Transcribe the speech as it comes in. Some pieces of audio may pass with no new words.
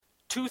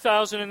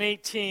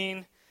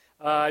2018,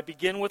 I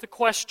begin with a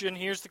question.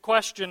 Here's the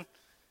question.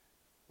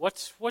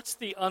 What's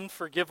the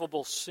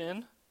unforgivable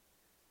sin?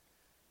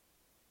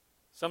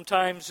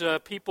 Sometimes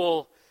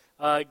people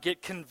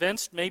get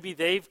convinced maybe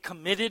they've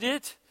committed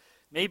it.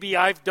 Maybe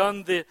I've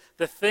done the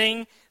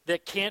thing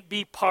that can't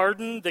be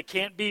pardoned, that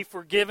can't be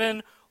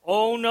forgiven.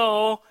 Oh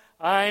no,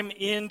 I'm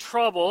in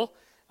trouble.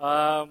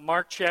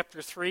 Mark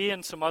chapter 3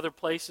 and some other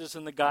places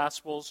in the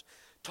Gospels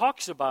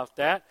talks about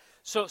that.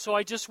 So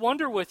I just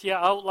wonder with you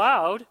out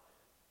loud,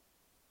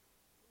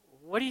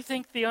 what do you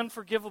think the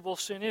unforgivable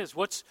sin is?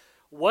 What's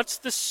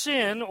the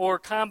sin or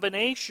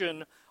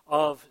combination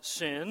of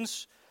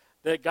sins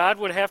that God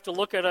would have to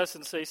look at us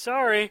and say,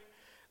 sorry,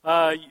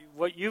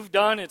 what you've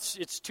done,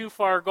 it's too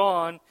far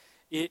gone.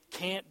 It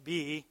can't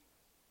be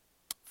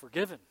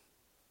forgiven.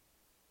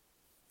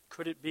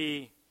 Could it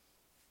be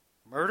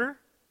murder?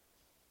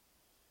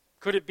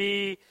 Could it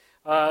be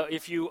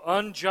if you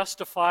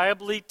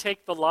unjustifiably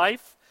take the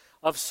life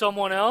of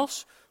someone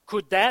else?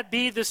 Could that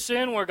be the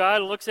sin where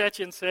God looks at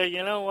you and say,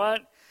 you know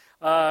what?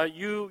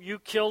 You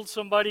killed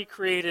somebody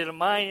created in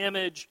my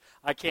image.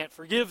 I can't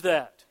forgive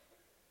that.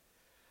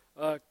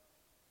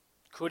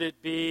 Could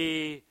it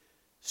be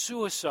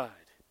suicide?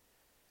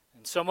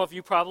 And some of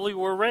you probably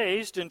were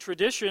raised in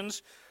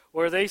traditions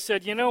where they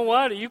said, you know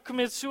what? You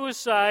commit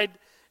suicide,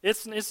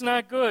 it's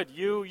not good.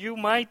 You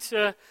might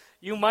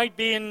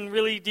be in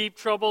really deep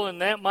trouble,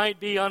 and that might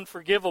be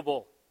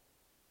unforgivable.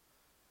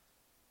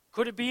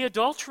 Could it be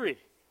adultery?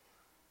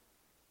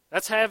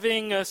 That's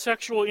having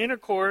sexual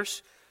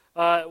intercourse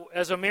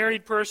as a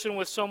married person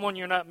with someone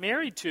you're not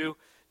married to.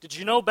 Did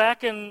you know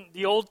back in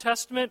the Old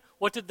Testament,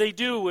 what did they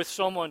do with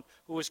someone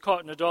who was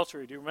caught in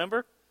adultery? Do you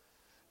remember?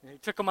 They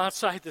took them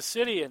outside the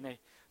city and they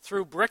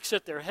threw bricks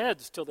at their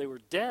heads till they were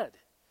dead.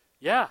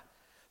 Yeah.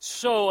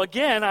 So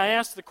again, I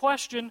ask the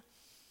question,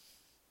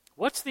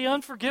 what's the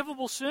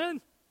unforgivable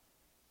sin?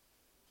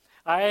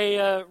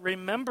 I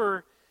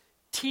remember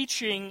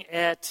teaching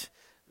at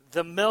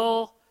the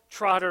Mel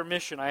Trotter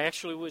Mission. I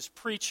actually was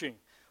preaching,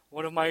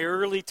 one of my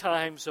early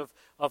times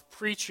of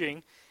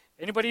preaching.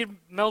 Anybody at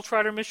Mel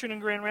Trotter Mission in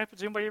Grand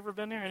Rapids? Anybody ever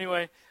been there?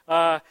 Anyway,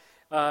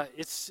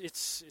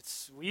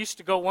 we used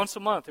to go once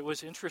a month. It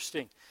was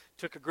interesting.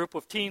 Took a group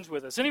of teens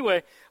with us.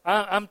 Anyway,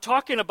 I'm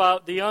talking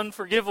about the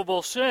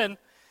unforgivable sin,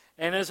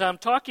 and as I'm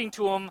talking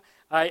to them,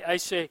 I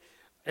say,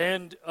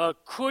 and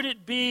could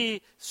it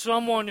be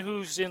someone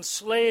who's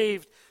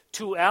enslaved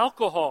to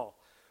alcohol?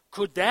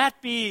 Could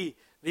that be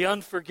the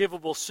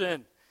unforgivable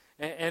sin?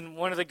 And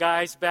one of the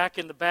guys back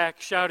in the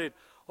back shouted,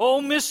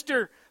 "Oh,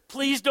 mister,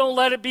 please don't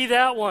let it be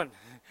that one."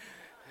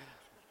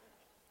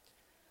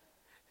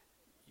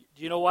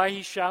 Do you know why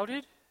he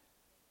shouted?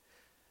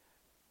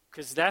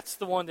 Because that's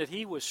the one that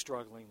he was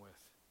struggling with.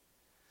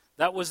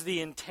 That was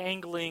the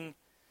entangling,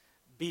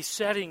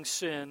 besetting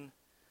sin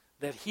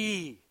that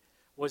he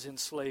was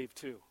enslaved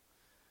to.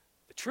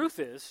 The truth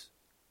is,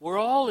 we're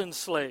all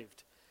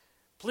enslaved.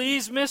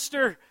 Please,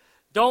 mister,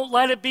 don't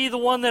let it be the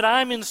one that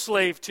I'm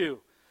enslaved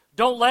to.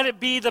 Don't let it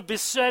be the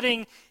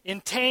besetting,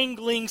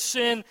 entangling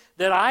sin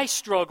that I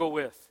struggle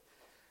with.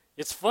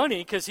 It's funny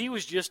because he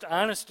was just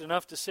honest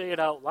enough to say it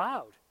out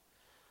loud.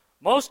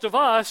 Most of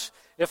us,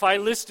 if I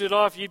listed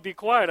off, you'd be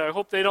quiet. I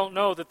hope they don't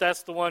know that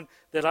that's the one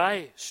that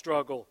I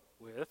struggle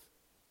with.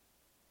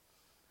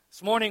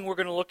 This morning we're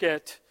going to look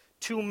at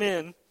two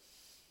men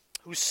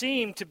who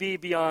seem to be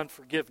beyond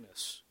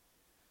forgiveness.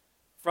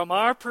 From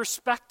our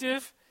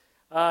perspective,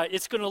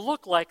 it's going to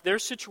look like their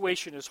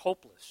situation is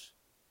hopeless.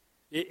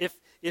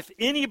 If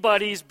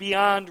anybody's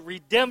beyond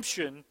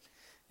redemption,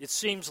 it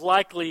seems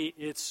likely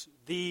it's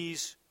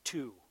these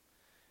two.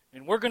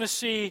 And we're going to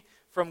see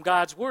from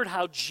God's Word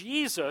how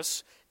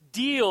Jesus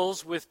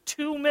deals with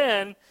two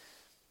men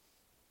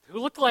who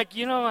look like,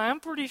 I'm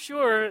pretty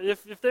sure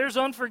if there's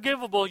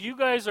unforgivable, you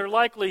guys are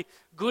likely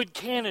good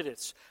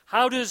candidates.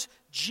 How does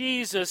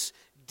Jesus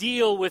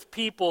deal with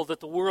people that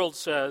the world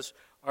says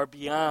are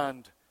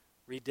beyond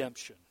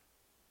redemption?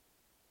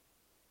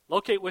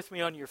 Locate with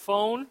me on your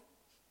phone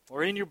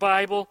or in your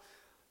Bible,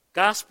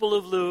 Gospel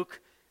of Luke,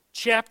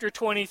 chapter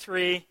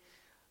 23.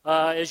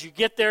 As you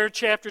get there,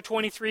 chapter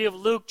 23 of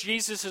Luke,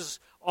 Jesus is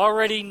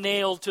already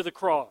nailed to the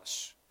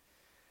cross.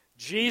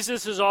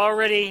 Jesus is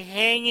already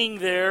hanging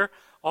there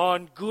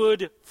on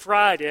Good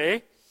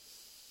Friday,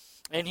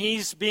 and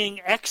he's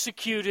being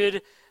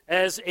executed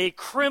as a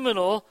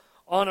criminal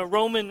on a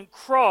Roman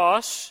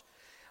cross.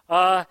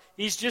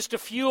 He's just a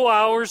few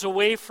hours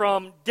away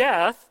from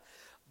death,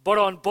 but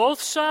on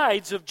both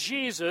sides of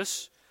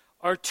Jesus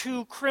are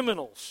two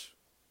criminals.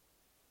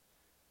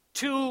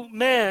 Two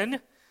men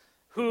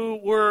who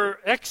were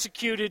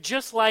executed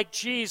just like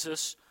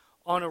Jesus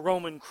on a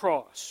Roman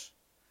cross.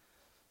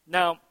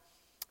 Now,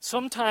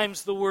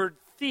 sometimes the word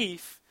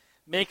thief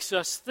makes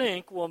us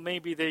think, well,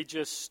 maybe they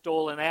just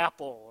stole an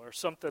apple or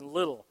something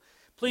little.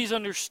 Please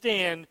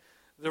understand,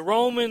 the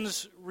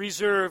Romans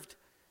reserved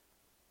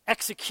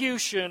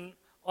execution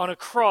on a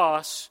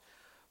cross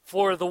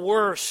for the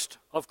worst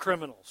of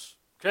criminals.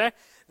 Okay?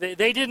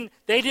 They didn't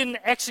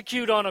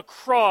execute on a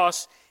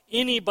cross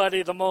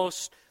anybody the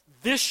most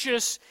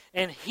vicious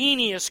and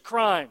heinous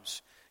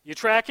crimes. You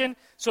tracking?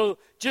 So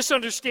just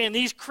understand,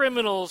 these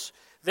criminals,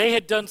 they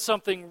had done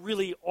something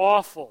really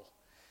awful.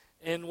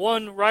 And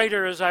one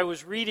writer, as I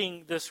was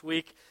reading this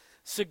week,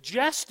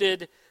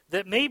 suggested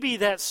that maybe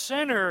that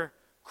center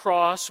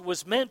cross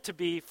was meant to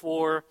be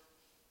for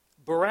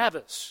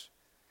Barabbas.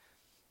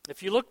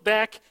 If you look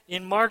back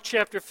in Mark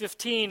chapter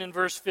 15 and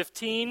verse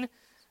 15,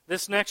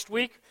 this next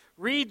week,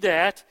 read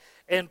that,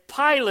 and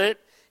Pilate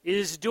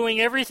is doing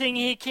everything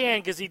he can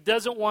because he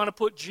doesn't want to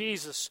put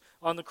Jesus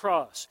on the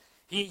cross.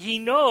 He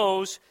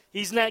knows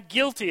he's not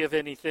guilty of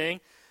anything,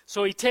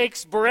 so he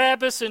takes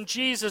Barabbas and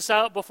Jesus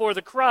out before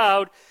the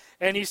crowd,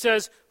 and he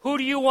says, "Who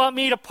do you want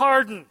me to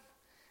pardon?"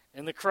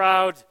 And the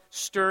crowd,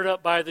 stirred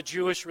up by the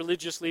Jewish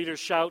religious leaders,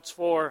 shouts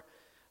for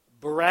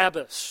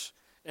Barabbas.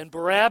 And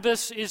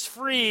Barabbas is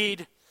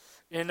freed,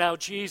 and now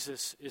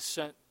Jesus is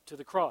sent to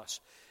the cross.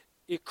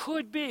 It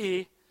could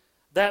be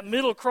that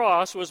middle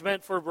cross was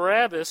meant for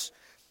Barabbas,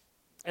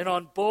 and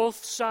on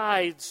both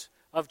sides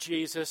of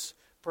Jesus,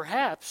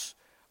 perhaps,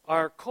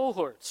 are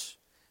cohorts.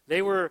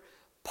 They were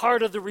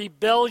part of the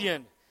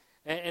rebellion.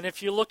 And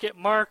if you look at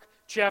Mark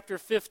chapter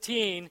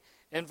 15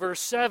 and verse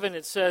 7,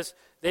 it says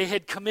they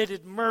had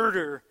committed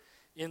murder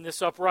in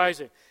this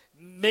uprising.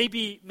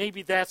 Maybe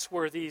that's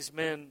where these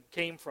men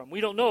came from.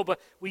 We don't know, but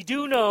we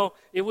do know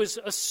it was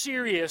a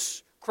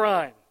serious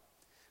crime.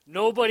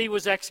 Nobody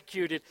was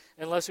executed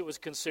unless it was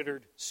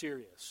considered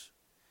serious.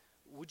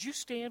 Would you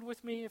stand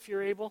with me if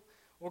you're able?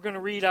 We're going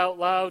to read out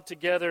loud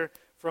together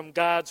from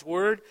God's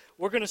Word.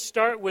 We're going to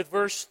start with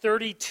verse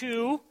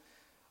 32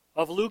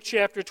 of Luke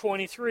chapter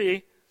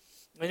 23,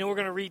 and then we're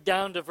going to read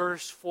down to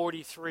verse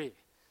 43.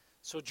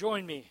 So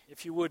join me,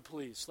 if you would,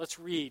 please. Let's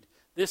read.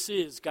 This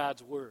is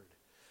God's Word.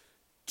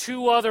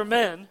 2 other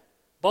men,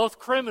 both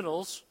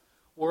criminals,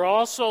 were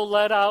also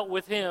led out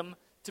with him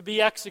to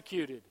be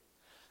executed.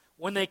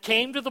 When they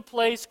came to the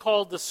place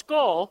called the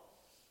Skull,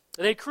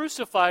 they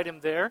crucified him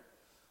there,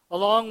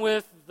 along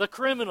with the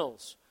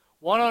criminals,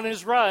 one on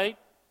his right,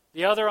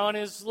 the other on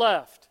his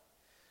left.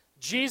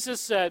 Jesus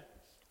said,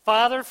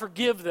 "Father,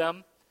 forgive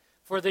them,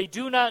 for they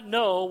do not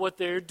know what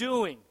they are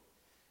doing."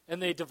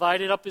 And they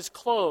divided up his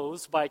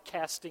clothes by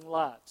casting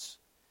lots.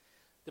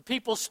 The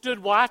people stood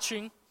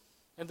watching,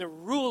 and the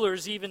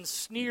rulers even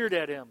sneered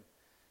at him.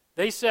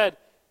 They said,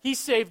 "He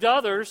saved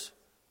others,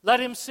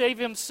 let him save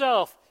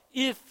himself,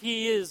 if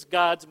he is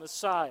God's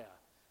Messiah,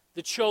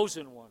 the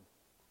chosen one."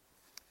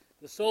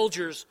 The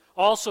soldiers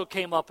also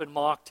came up and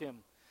mocked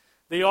him.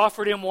 They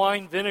offered him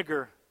wine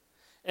vinegar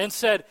and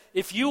said,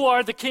 "If you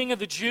are the king of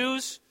the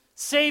Jews,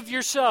 save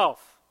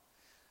yourself."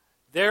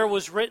 There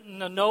was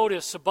written a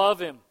notice above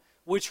him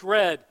which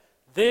read,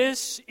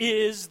 "This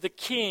is the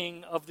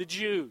King of the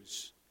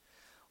Jews."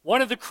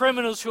 One of the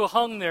criminals who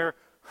hung there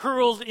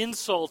hurled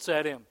insults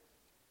at him.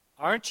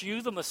 "Aren't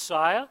you the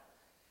Messiah?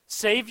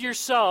 Save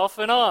yourself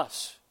and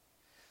us."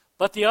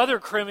 But the other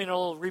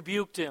criminal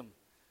rebuked him.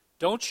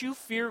 "Don't you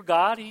fear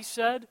God," he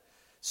said,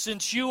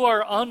 "since you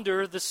are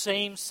under the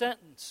same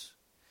sentence?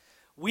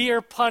 We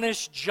are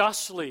punished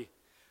justly,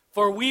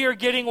 for we are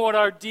getting what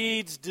our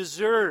deeds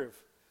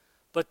deserve.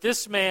 But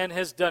this man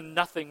has done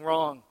nothing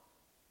wrong."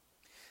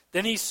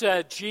 Then he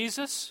said,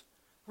 "Jesus,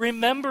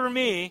 remember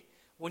me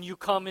when you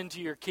come into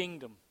your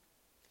kingdom."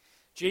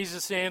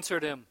 Jesus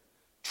answered him,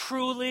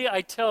 "Truly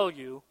I tell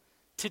you,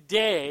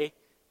 today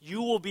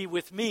you will be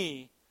with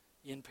me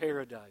in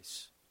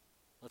paradise."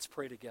 Let's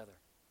pray together.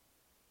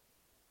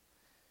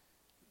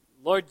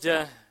 Lord,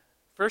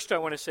 first I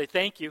want to say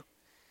thank you.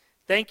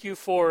 Thank you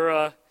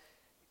for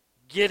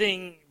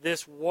getting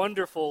this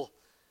wonderful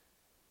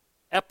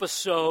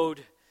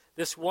episode,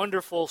 this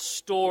wonderful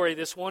story,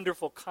 this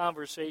wonderful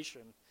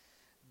conversation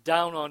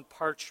down on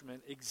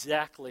parchment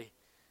exactly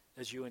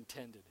as you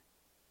intended.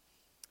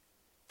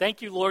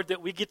 Thank you, Lord,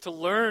 that we get to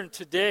learn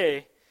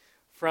today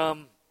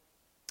from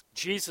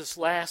Jesus'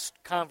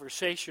 last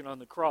conversation on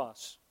the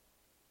cross.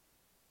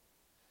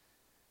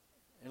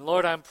 And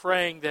Lord, I'm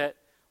praying that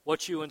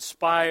what you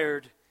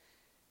inspired,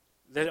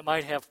 that it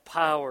might have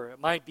power, it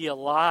might be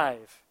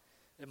alive,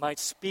 it might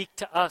speak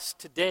to us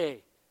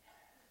today,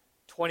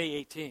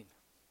 2018.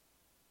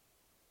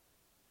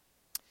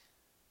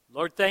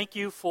 Lord, thank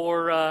you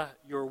for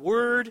your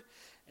word,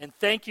 and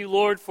thank you,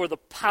 Lord, for the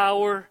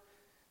power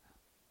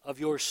of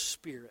your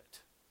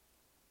Spirit,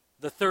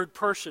 the third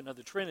person of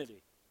the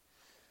Trinity.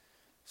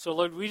 So,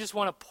 Lord, we just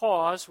want to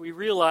pause. We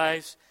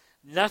realize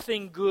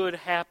nothing good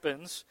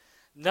happens,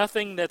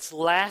 nothing that's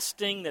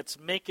lasting, that's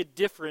make a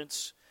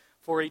difference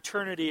for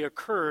eternity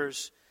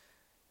occurs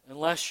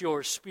unless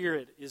your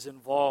Spirit is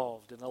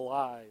involved and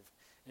alive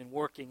and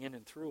working in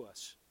and through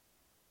us.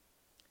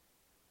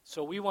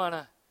 So we want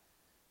to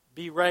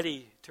be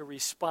ready to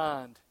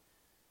respond.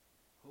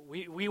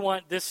 We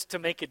want this to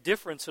make a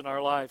difference in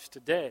our lives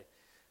today.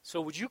 So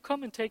would you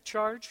come and take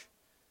charge?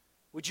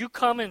 Would you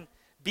come and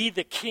be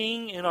the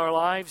king in our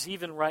lives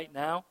even right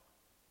now?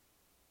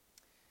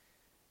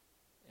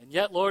 And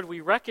yet, Lord,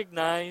 we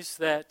recognize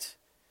that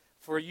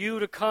for you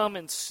to come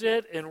and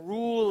sit and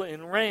rule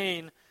and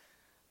reign,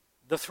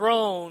 the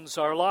thrones,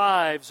 our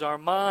lives, our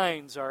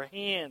minds, our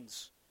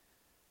hands,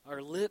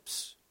 our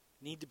lips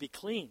need to be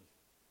clean.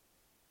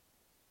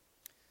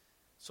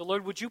 So,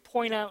 Lord, would you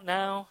point out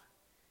now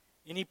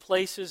any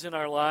places in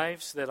our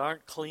lives that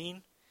aren't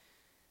clean,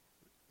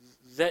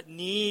 that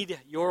need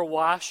your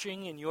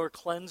washing and your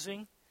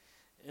cleansing?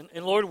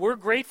 And Lord, we're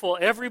grateful,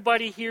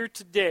 everybody here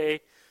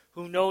today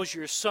who knows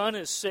your Son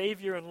as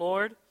Savior and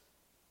Lord,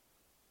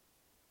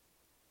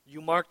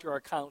 you marked our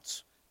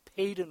accounts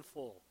paid in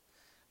full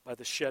by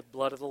the shed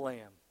blood of the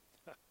Lamb.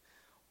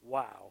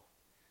 Wow.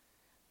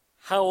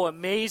 How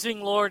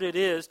amazing, Lord, it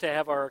is to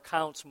have our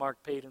accounts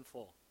marked paid in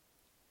full.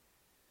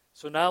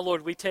 So now,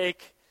 Lord, we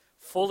take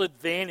full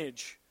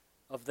advantage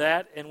of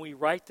that and we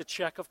write the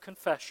check of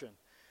confession.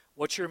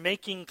 What you're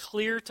making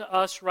clear to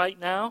us right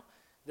now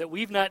that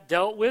we've not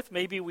dealt with,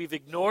 maybe we've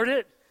ignored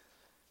it,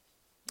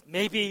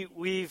 maybe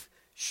we've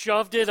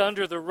shoved it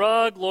under the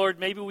rug, Lord,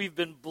 maybe we've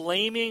been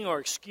blaming or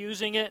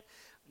excusing it.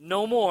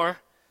 No more.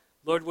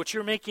 Lord, what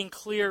you're making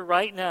clear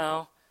right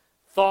now,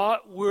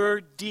 thought,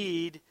 word,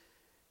 deed,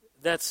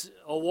 that's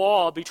a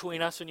wall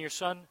between us and your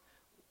Son,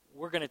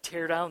 we're going to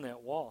tear down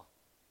that wall.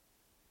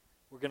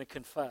 We're going to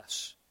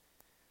confess.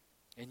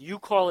 And you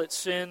call it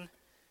sin,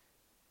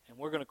 and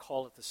we're going to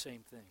call it the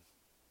same thing.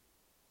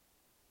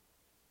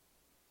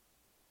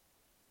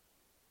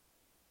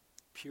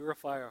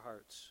 Purify our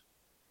hearts.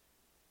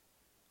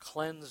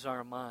 Cleanse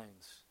our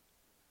minds.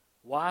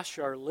 Wash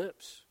our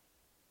lips.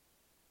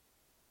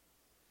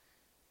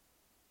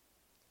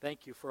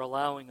 Thank you for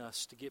allowing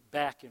us to get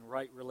back in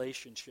right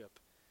relationship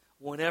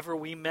whenever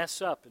we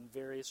mess up in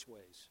various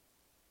ways.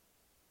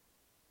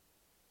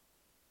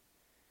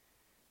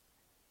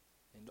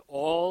 And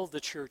all the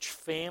church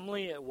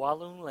family at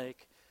Walloon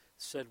Lake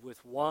said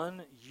with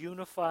one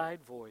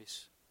unified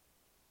voice,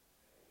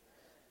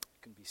 you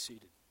can be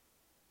seated.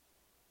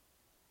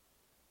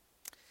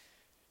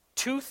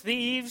 Two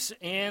thieves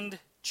and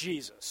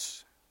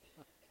Jesus.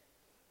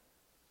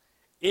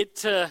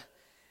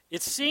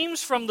 It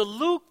seems from the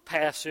Luke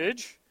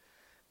passage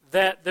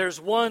that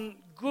there's one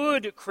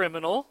good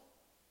criminal,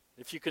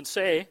 if you can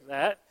say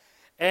that,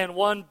 and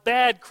one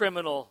bad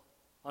criminal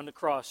on the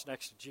cross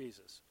next to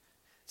Jesus.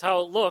 That's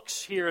how it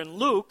looks here in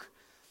Luke.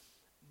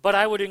 But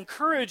I would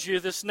encourage you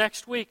this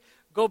next week,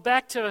 go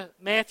back to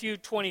Matthew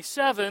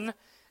 27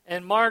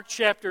 and Mark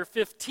chapter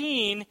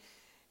 15,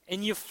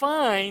 and you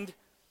find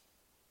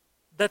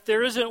that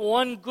there isn't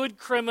one good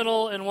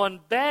criminal and one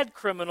bad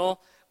criminal,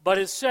 but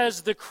it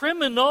says the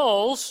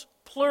criminals,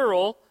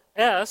 plural,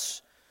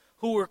 S,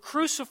 who were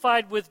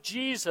crucified with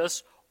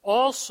Jesus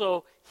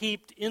also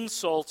heaped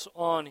insults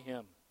on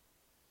him.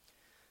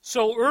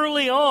 So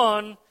early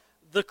on,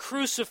 the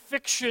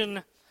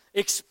crucifixion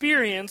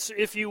experience,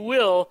 if you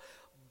will,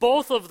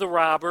 both of the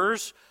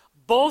robbers,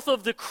 both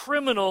of the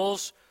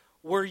criminals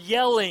were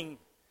yelling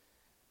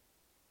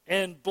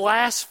and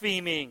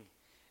blaspheming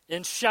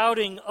and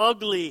shouting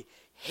ugly,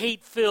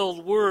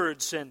 hate-filled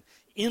words and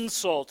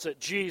insults at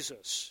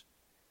Jesus.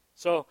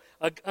 So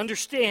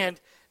understand,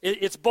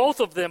 it's both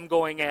of them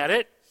going at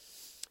it.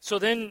 So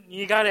then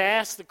you got to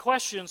ask the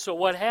question, so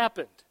what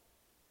happened?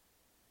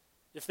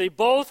 If they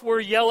both were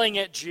yelling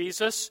at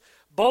Jesus,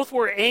 both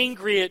were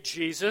angry at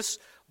Jesus,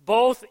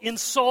 both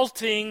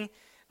insulting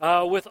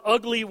with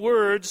ugly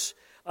words,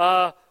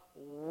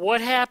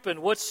 what happened?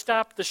 What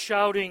stopped the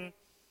shouting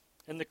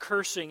and the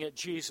cursing at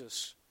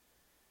Jesus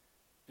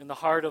in the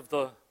heart of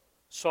the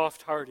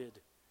soft-hearted,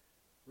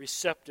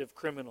 receptive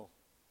criminal?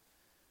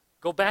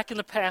 Go back in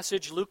the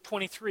passage, Luke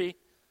 23.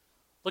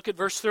 Look at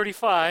verse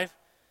 35.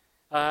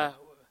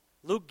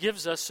 Luke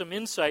gives us some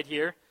insight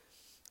here.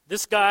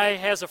 This guy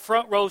has a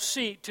front row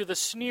seat to the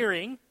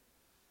sneering,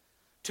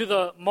 to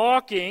the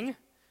mocking,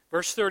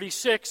 verse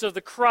 36, of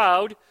the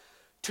crowd,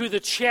 to the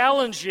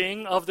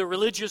challenging of the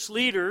religious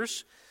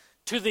leaders,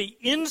 to the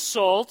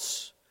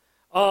insults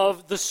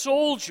of the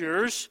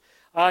soldiers.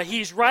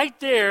 He's right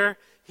there.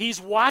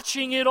 He's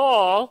watching it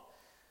all,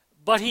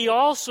 but he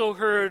also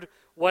heard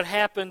what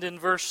happened in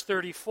verse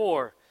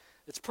 34.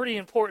 It's a pretty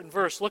important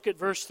verse. Look at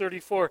verse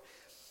 34.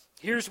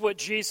 Here's what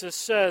Jesus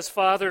says,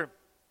 Father,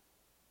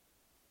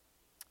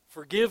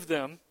 forgive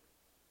them,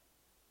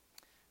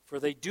 for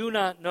they do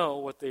not know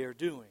what they are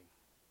doing.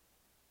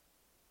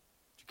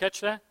 Did you catch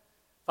that?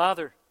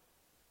 Father,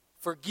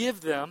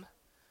 forgive them,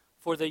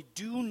 for they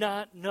do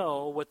not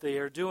know what they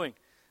are doing.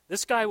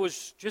 This guy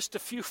was just a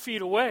few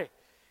feet away.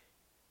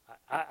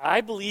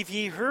 I believe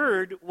he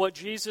heard what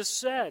Jesus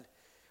said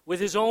with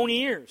his own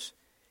ears.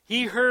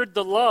 He heard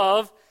the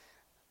love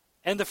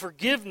and the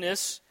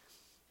forgiveness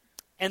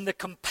and the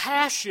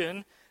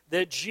compassion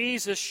that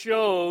Jesus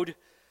showed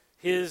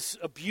his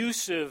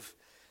abusive,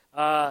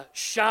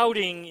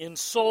 shouting,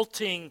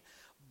 insulting,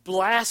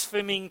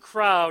 blaspheming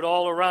crowd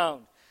all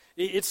around.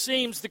 It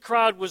seems the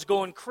crowd was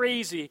going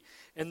crazy,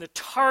 and the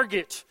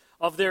target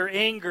of their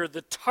anger,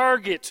 the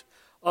target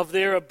of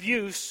their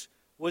abuse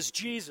was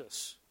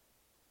Jesus.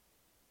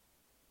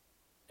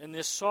 And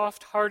this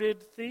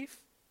soft-hearted thief,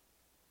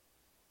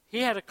 he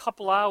had a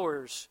couple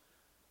hours,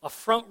 a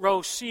front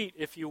row seat,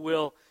 if you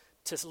will,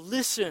 to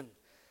listen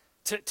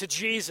to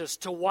Jesus,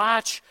 to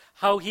watch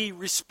how he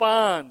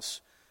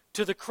responds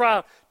to the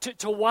crowd,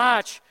 to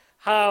watch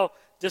how,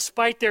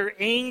 despite their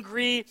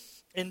angry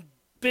and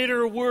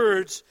bitter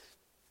words,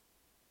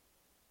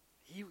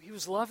 he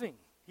was loving,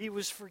 he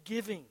was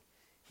forgiving,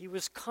 he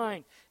was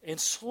kind. And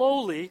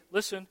slowly,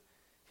 listen,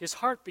 his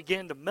heart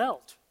began to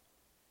melt.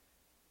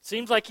 It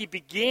seems like he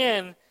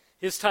began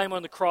his time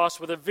on the cross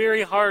with a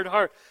very hard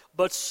heart,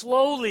 but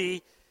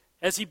slowly,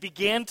 as he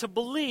began to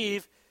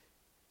believe,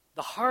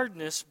 the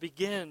hardness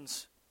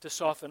begins to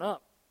soften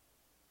up.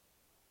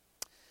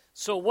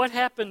 So what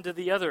happened to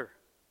the other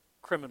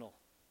criminal?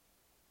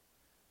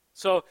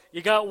 So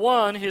you got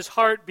one, his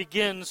heart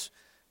begins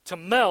to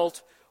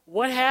melt.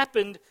 What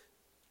happened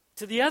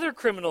to the other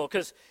criminal?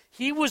 Because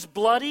he was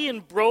bloody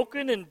and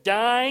broken and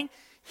dying.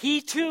 He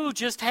too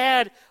just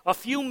had a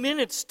few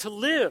minutes to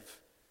live.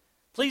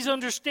 Please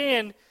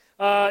understand,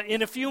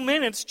 in a few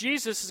minutes,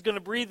 Jesus is going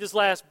to breathe his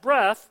last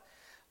breath.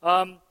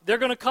 They're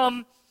going to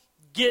come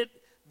get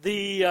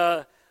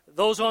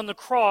those on the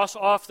cross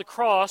off the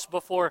cross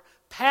before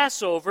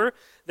Passover.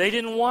 They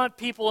didn't want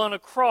people on a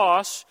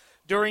cross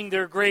during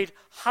their great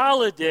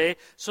holiday,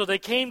 so they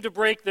came to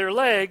break their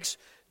legs.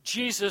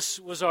 Jesus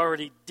was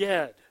already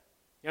dead.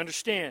 You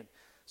understand?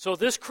 So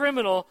this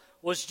criminal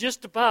was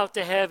just about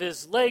to have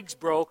his legs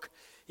broke.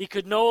 He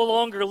could no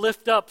longer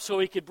lift up so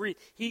he could breathe.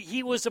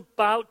 He was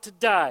about to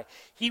die.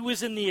 He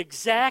was in the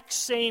exact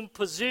same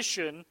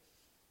position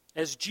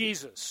as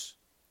Jesus.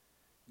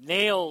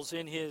 Nails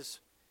in his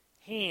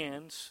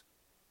hands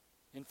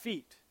and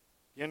feet.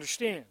 You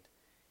understand?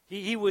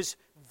 He was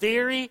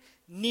very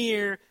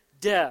near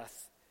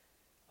death.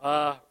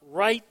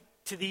 Right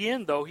to the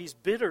end, though, he's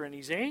bitter and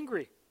he's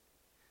angry.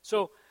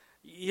 So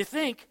you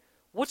think,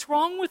 what's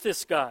wrong with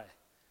this guy?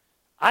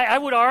 I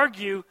would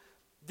argue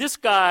this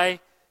guy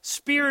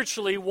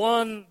spiritually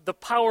won the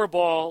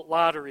Powerball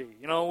lottery,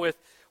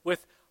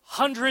 with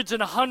hundreds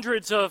and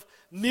hundreds of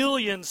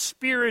millions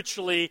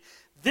spiritually.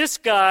 This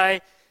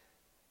guy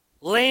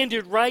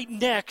landed right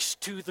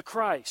next to the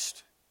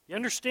Christ. You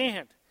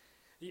understand?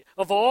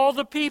 Of all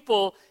the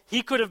people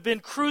he could have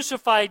been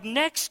crucified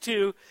next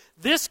to,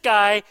 this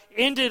guy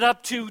ended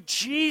up to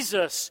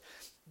Jesus,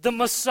 the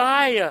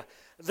Messiah,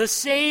 the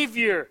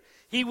Savior.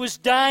 He was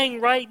dying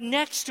right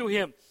next to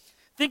him.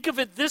 Think of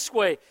it this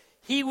way.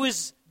 He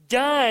was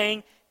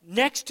dying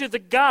next to the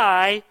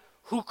guy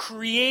who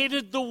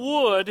created the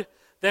wood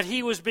that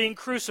he was being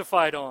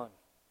crucified on.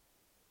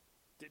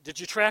 Did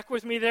you track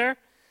with me there?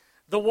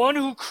 The one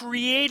who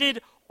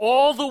created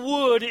all the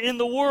wood in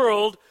the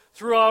world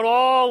throughout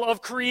all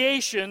of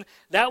creation,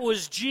 that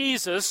was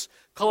Jesus.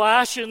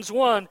 Colossians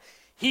 1,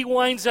 he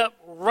winds up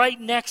right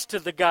next to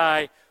the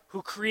guy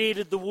who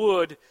created the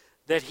wood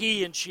that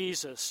he and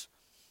Jesus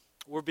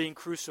were being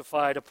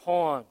crucified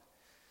upon.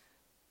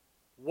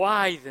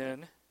 Why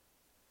then,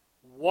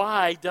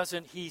 why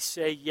doesn't he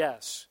say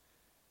yes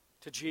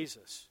to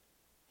Jesus?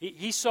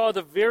 He saw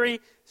the very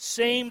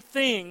same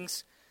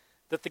things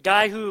that the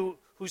guy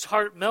whose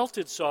heart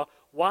melted saw.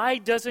 Why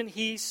doesn't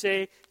he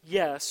say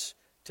yes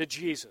to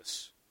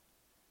Jesus?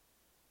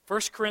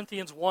 1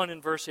 Corinthians 1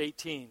 and verse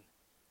 18,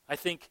 I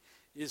think,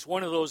 is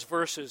one of those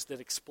verses that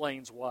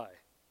explains why.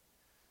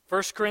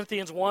 1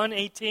 Corinthians 1,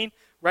 18,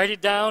 write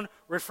it down,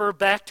 refer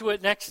back to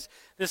it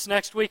this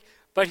next week.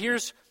 But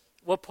here's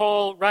what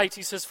Paul writes.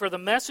 He says, "For the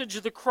message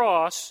of the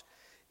cross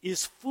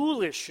is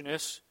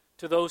foolishness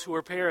to those who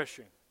are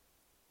perishing."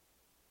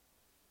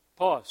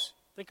 Pause.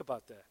 Think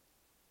about that.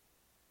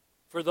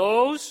 For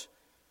those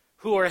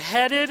who are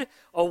headed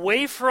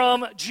away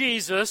from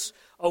Jesus,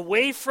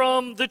 away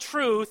from the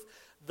truth,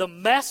 the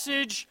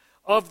message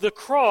of the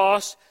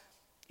cross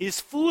is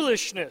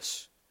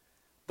foolishness.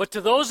 But to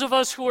those of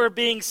us who are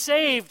being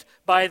saved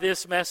by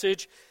this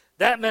message,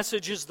 that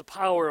message is the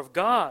power of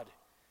God.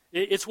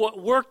 It's what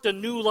worked a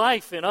new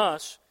life in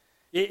us.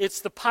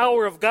 It's the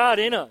power of God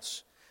in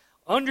us.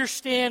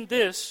 Understand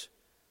this.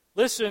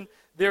 Listen,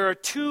 there are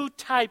two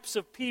types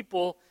of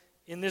people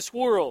in this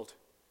world,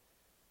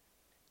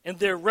 and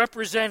they're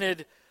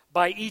represented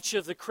by each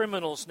of the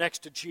criminals next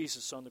to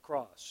Jesus on the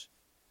cross.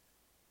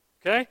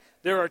 Okay?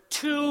 There are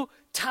two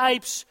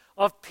types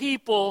of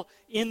people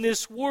in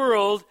this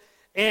world,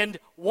 and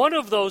one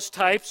of those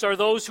types are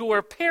those who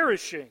are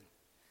perishing.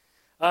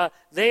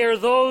 They are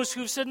those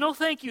who said, "No,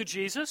 thank you,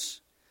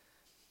 Jesus.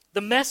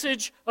 The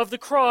message of the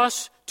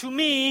cross to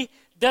me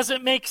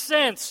doesn't make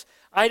sense.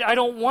 I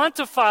don't want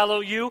to follow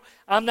you.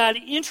 I'm not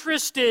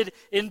interested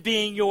in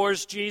being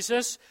yours,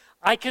 Jesus.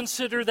 I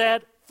consider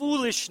that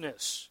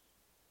foolishness."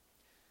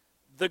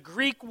 The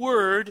Greek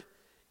word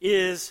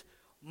is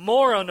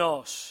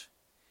moranos.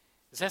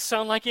 Does that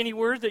sound like any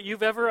word that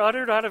you've ever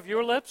uttered out of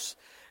your lips?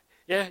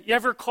 Yeah, you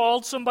ever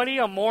called somebody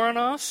a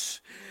moranos?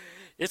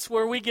 It's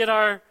where we get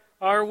our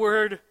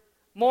word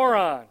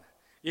moron.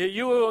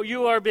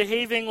 You are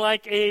behaving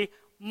like a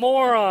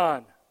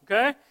moron.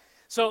 Okay?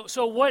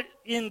 So what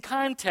in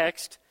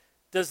context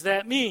does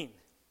that mean?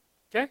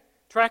 Okay?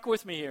 Track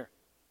with me here.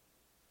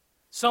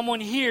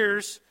 Someone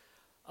hears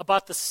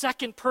about the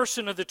second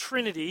person of the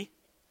Trinity,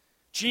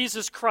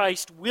 Jesus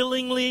Christ,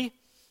 willingly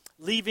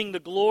leaving the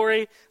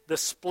glory, the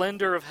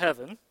splendor of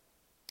heaven.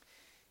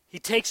 He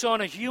takes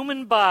on a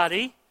human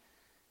body,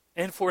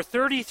 and for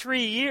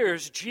 33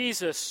 years,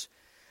 Jesus,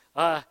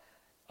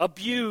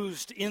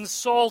 abused,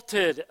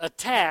 insulted,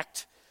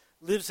 attacked,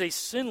 lives a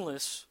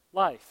sinless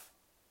life,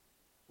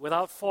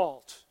 without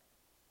fault,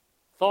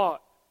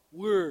 thought,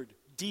 word,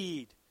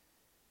 deed,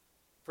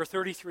 for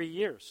 33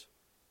 years.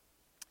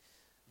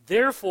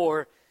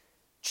 Therefore,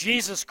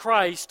 Jesus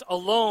Christ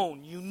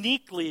alone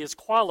uniquely is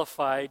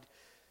qualified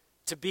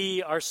to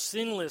be our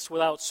sinless,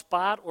 without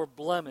spot or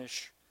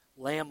blemish,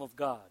 Lamb of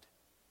God.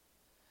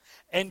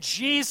 And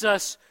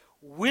Jesus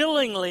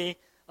willingly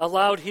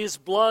allowed his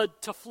blood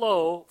to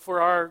flow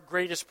for our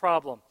greatest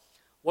problem.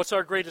 What's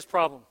our greatest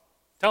problem?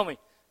 Tell me.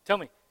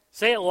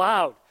 Say it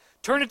loud.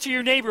 Turn it to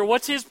your neighbor.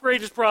 What's his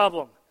greatest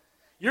problem?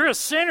 You're a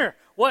sinner.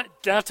 What?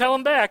 Now tell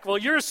him back. Well,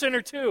 you're a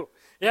sinner too.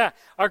 Yeah,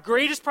 our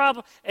greatest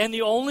problem, and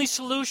the only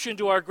solution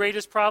to our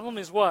greatest problem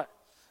is what?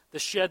 The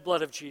shed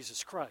blood of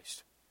Jesus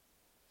Christ.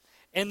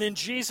 And then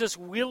Jesus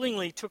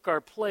willingly took our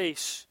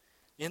place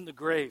in the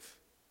grave.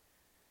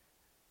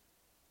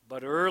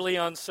 But early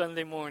on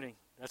Sunday morning,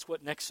 that's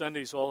what next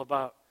Sunday is all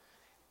about,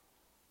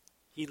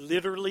 he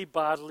literally,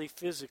 bodily,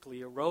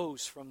 physically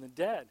arose from the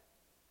dead.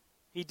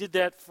 He did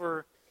that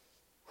for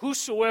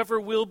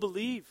whosoever will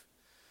believe.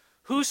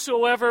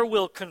 Whosoever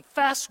will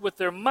confess with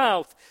their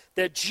mouth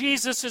that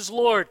Jesus is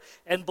Lord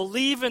and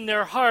believe in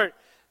their heart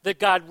that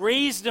God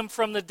raised him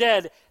from the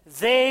dead,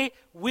 they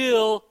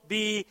will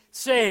be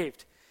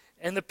saved.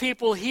 And the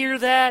people hear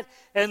that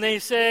and they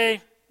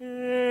say,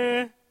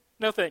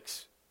 no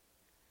thanks.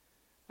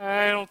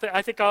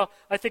 I think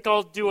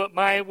I'll do it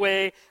my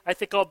way. I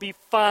think I'll be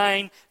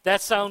fine.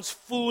 That sounds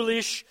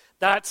foolish.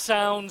 That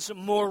sounds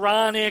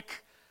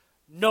moronic.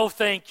 No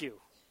thank you.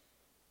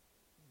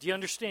 Do you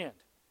understand?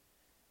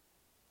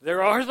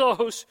 There are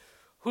those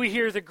who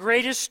hear the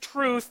greatest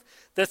truth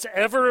that's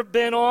ever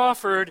been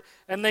offered,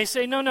 and they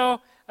say,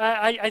 no,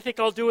 I think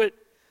I'll do it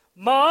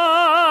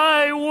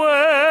my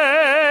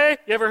way.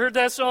 You ever heard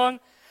that song?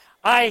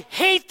 I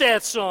hate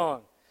that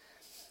song.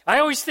 I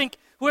always think,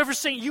 whoever's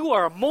saying, you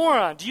are a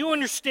moron. Do you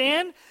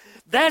understand?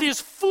 That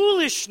is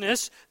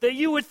foolishness that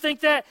you would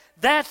think that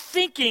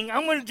thinking,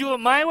 I'm going to do it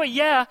my way,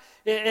 yeah,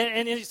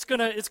 and it's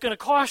going to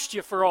cost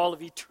you for all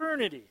of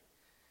eternity.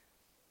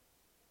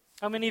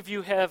 How many of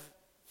you have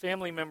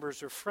family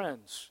members or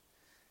friends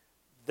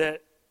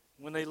that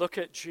when they look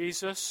at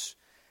Jesus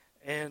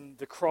and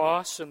the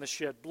cross and the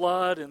shed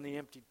blood and the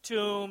empty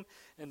tomb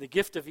and the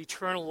gift of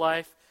eternal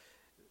life,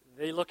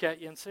 they look at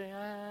you and say,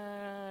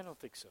 I don't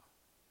think so.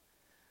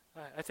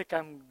 I think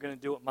I'm going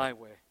to do it my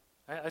way.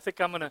 I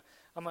think I'm going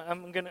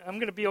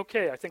to be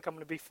okay. I think I'm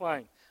going to be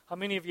fine. How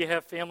many of you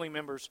have family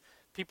members,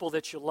 people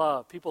that you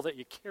love, people that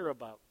you care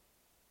about?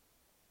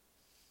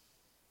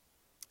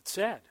 It's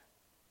sad.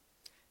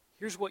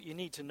 Here's what you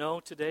need to know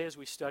today as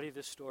we study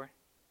this story.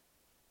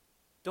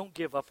 Don't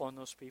give up on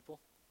those people.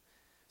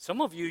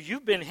 Some of you,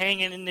 you've been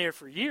hanging in there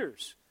for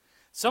years.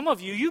 Some of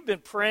you, you've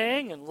been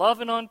praying and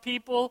loving on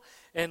people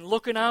and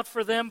looking out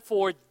for them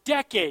for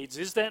decades.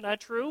 Is that not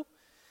true?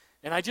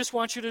 And I just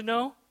want you to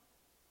know,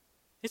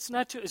 it's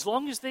not true. As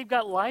long as they've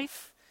got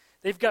life,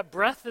 they've got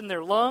breath in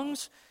their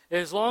lungs,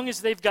 as long as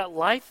they've got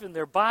life in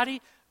their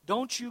body,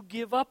 don't you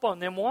give up on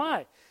them.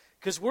 Why?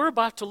 Because we're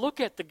about to look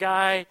at the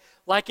guy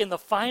like in the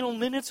final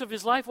minutes of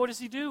his life. What does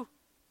he do?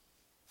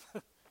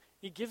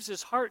 He gives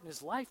his heart and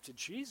his life to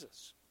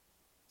Jesus.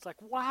 It's like,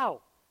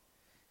 wow.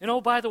 And oh,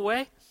 by the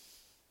way,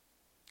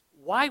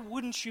 why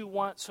wouldn't you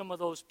want some of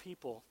those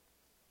people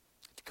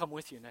to come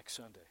with you next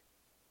Sunday?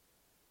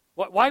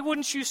 Why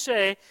wouldn't you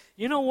say,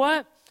 you know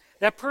what?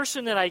 That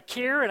person that I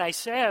care and I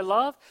say I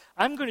love,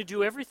 I'm going to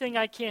do everything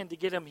I can to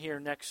get him here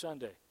next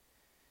Sunday.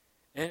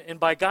 And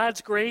by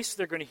God's grace,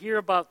 they're going to hear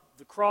about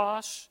the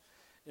cross,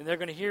 and they're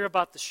going to hear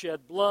about the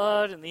shed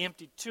blood and the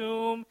empty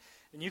tomb,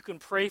 and you can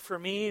pray for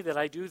me that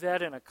I do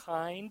that in a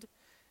kind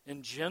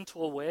and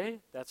gentle way.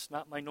 That's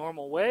not my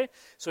normal way.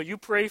 So you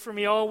pray for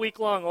me all week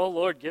long. Oh,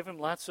 Lord, give him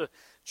lots of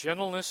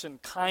gentleness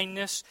and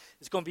kindness.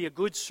 It's going to be a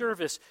good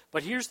service.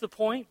 But here's the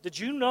point. Did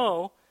you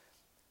know,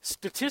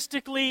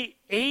 statistically,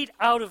 8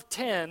 out of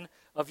 10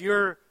 of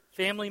your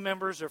family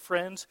members or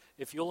friends,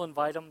 if you'll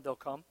invite them, they'll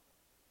come?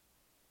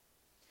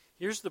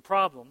 Here's the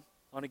problem.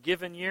 On a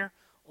given year,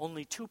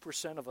 only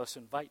 2% of us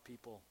invite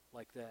people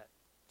like that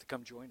to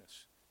come join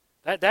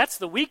us. That's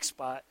the weak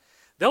spot.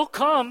 They'll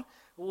come.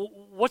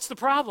 What's the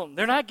problem?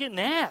 They're not getting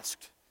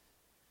asked.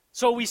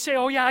 So we say,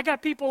 oh yeah, I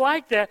got people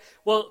like that.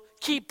 Well,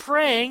 keep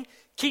praying.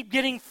 Keep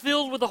getting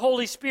filled with the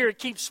Holy Spirit.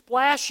 Keep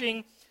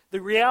splashing the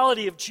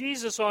reality of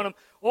Jesus on them.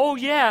 Oh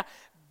yeah,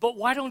 but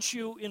why don't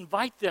you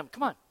invite them?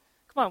 Come on.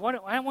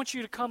 I want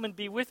you to come and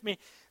be with me.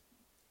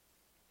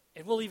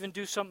 And we'll even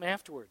do something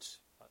afterwards.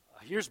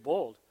 Here's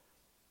bold.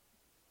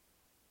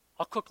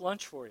 I'll cook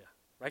lunch for you.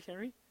 Right,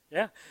 Henry?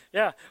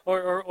 Yeah.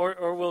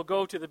 Or we'll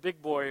go to the Big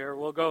Boy, or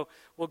we'll go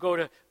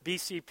to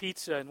BC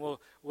Pizza, and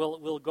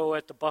we'll go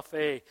at the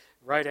buffet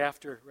right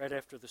after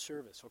the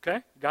service.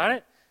 Okay? Got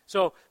it?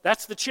 So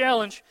that's the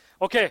challenge.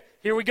 Okay,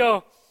 here we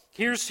go.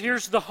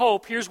 here's the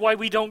hope. Here's why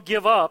we don't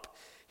give up.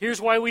 Here's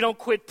why we don't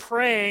quit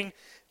praying.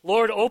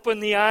 Lord, open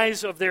the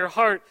eyes of their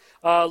heart.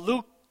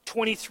 Luke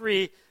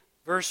 23,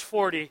 verse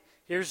 40.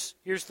 Here's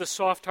the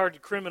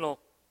soft-hearted criminal.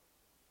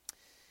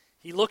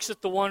 He looks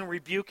at the one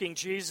rebuking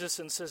Jesus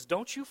and says,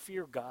 don't you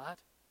fear God?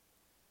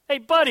 Hey,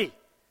 buddy.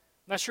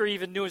 I'm not sure he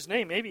even knew his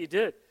name. Maybe he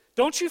did.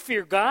 Don't you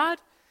fear God?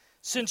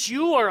 Since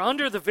you are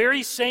under the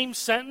very same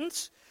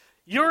sentence,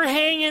 you're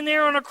hanging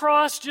there on a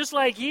cross just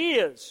like he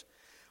is.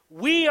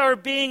 We are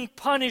being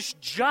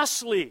punished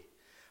justly,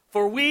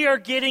 for we are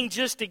getting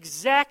just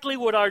exactly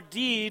what our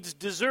deeds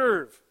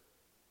deserve.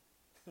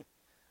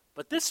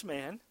 But this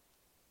man,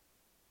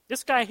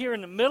 this guy here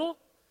in the middle,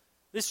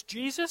 this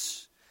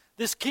Jesus,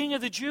 this King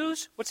of the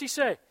Jews, what's he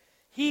say?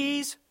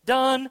 He's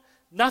done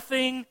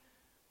nothing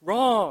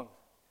wrong.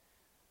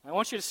 I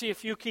want you to see a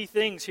few key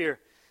things here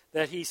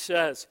that he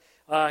says.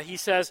 He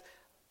says,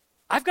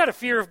 I've got a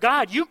fear of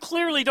God. You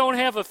clearly don't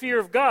have a fear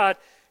of God.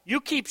 You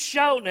keep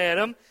shouting at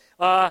him.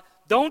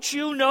 Don't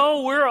you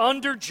know we're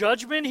under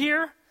judgment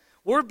here?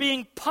 We're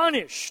being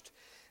punished.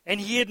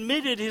 And he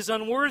admitted his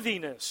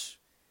unworthiness.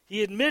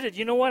 He admitted,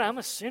 you know what, I'm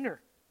a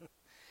sinner.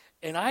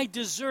 And I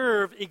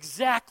deserve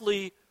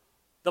exactly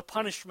the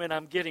punishment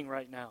I'm getting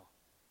right now.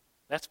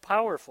 That's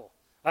powerful.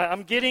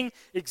 I'm getting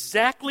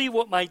exactly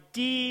what my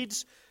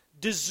deeds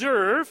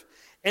deserve.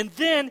 And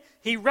then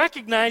he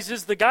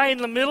recognizes the guy in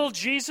the middle,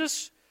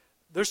 Jesus,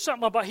 there's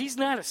something about, he's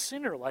not a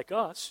sinner like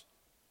us.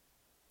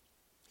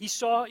 He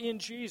saw in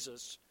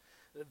Jesus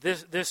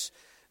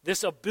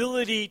this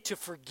ability to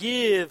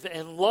forgive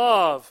and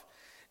love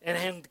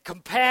and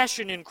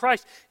compassion in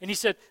Christ. And he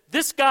said,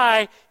 this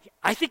guy,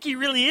 I think he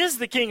really is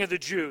the King of the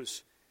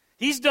Jews.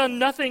 He's done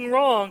nothing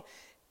wrong,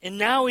 and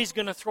now he's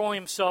going to throw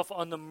himself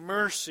on the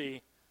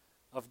mercy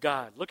of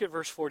God. Look at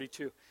verse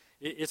 42.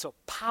 It's a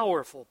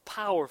powerful,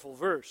 powerful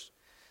verse.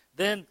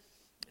 Then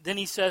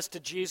he says to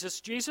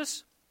Jesus,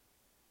 Jesus,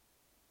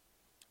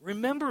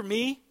 remember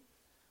me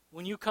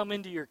when you come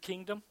into your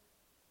kingdom,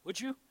 would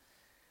you?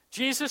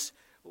 Jesus,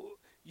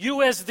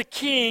 you as the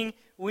king,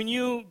 when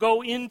you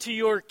go into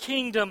your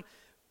kingdom,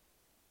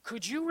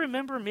 could you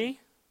remember me?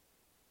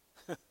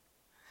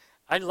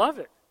 I love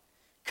it.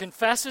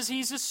 Confesses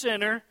he's a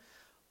sinner,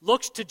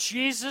 looks to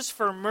Jesus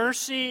for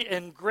mercy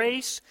and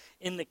grace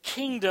in the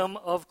kingdom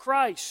of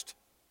Christ.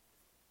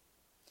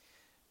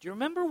 Do you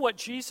remember what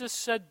Jesus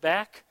said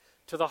back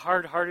to the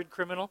hard-hearted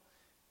criminal?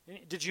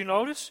 Did you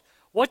notice?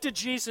 What did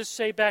Jesus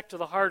say back to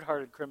the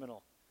hard-hearted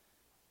criminal?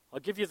 I'll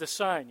give you the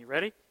sign. You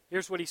ready?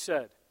 Here's what he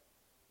said.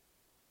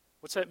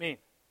 What's that mean?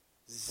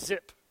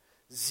 Zip.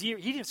 Zero.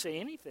 He didn't say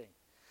anything.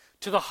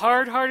 To the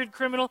hard-hearted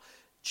criminal,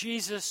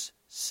 Jesus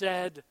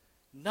said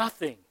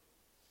nothing.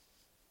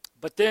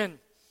 But then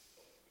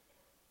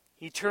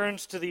he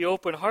turns to the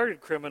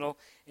open-hearted criminal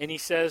and he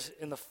says,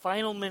 in the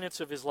final minutes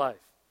of his life,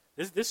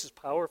 this is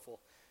powerful.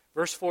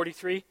 Verse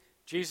 43,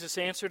 Jesus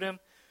answered him,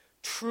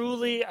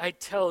 truly I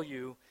tell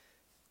you,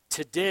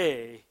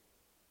 today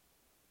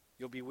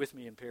you'll be with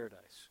me in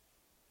paradise.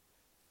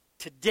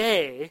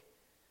 Today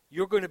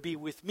you're going to be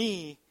with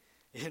me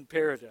in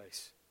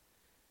paradise.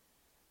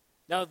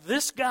 Now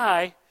this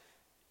guy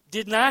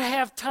did not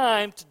have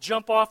time to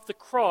jump off the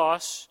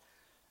cross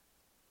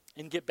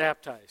and get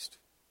baptized.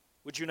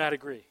 Would you not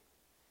agree?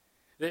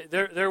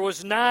 There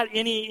was not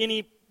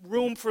any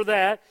room for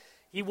that.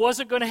 He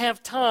wasn't going to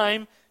have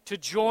time to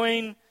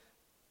join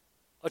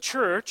a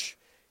church.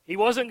 He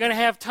wasn't going to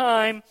have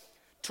time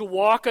to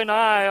walk an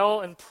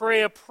aisle and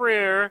pray a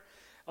prayer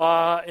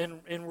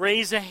and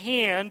raise a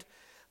hand.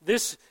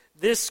 This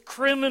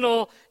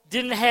criminal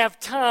didn't have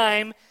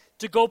time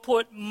to go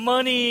put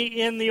money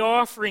in the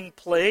offering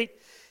plate.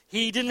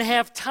 He didn't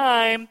have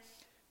time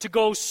to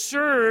go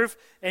serve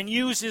and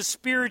use his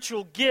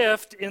spiritual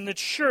gift in the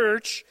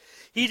church.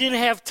 He didn't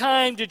have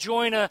time to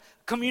join a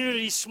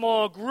community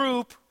small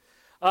group.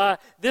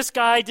 This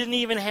guy didn't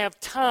even have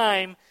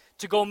time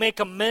to go make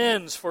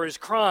amends for his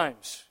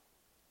crimes.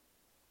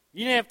 He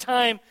didn't have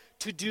time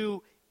to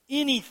do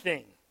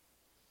anything.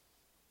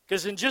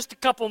 Because in just a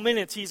couple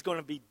minutes, he's going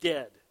to be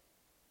dead.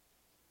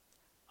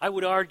 I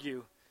would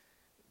argue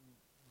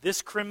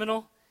this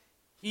criminal,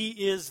 he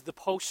is the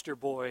poster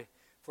boy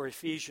for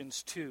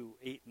Ephesians 2,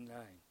 8 and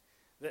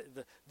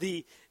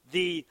 9.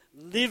 The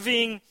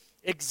living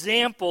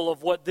example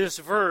of what this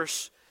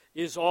verse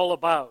is all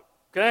about.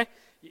 Okay?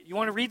 You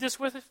want to read this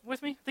with me? I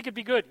think it'd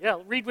be good. Yeah,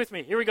 read with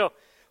me. Here we go.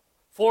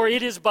 For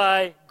it is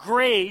by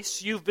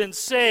grace you've been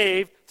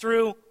saved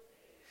through,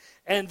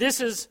 and this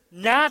is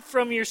not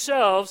from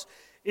yourselves,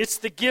 it's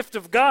the gift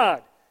of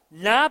God,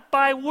 not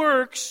by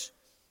works,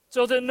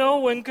 so that no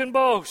one can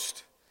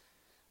boast.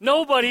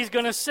 Nobody's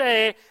going to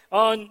say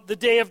on the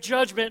day of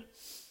judgment,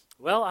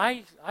 well,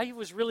 I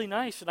was really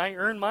nice and I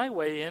earned my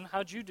way in.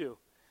 How'd you do?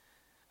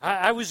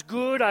 I was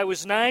good, I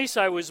was nice,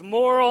 I was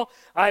moral,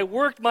 I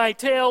worked my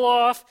tail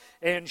off,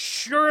 and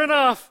sure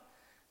enough,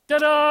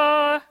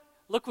 ta-da!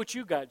 Look what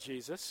you got,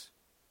 Jesus.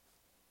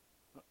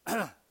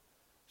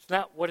 It's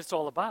not what it's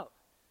all about.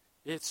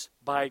 It's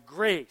by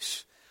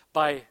grace,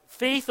 by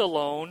faith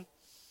alone,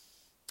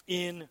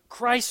 in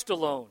Christ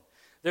alone.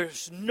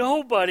 There's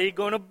nobody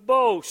going to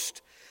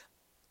boast.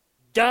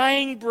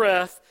 Dying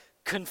breath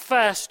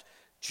confessed,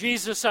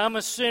 Jesus, I'm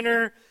a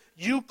sinner.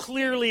 You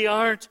clearly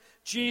aren't.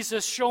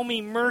 Jesus, show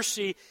me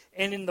mercy.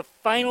 And in the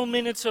final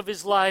minutes of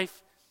his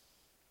life,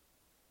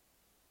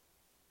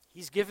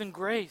 he's given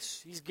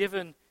grace. He's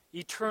given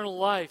eternal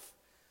life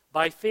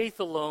by faith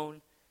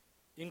alone,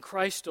 in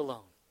Christ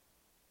alone.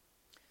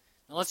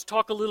 Now let's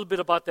talk a little bit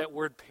about that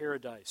word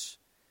paradise.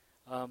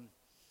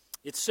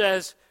 It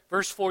says,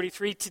 verse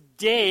 43,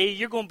 today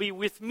you're going to be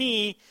with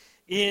me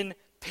in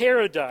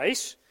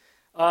paradise.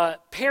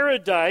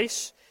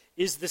 Paradise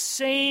is the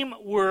same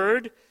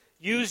word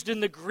used in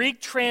the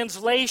Greek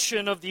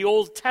translation of the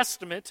Old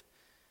Testament,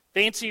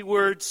 fancy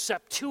word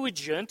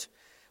Septuagint,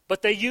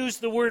 but they use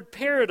the word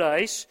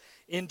paradise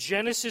in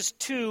Genesis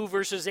 2,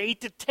 verses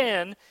 8 to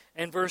 10,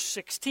 and verse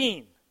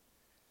 16,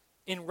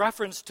 in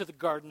reference to the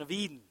Garden of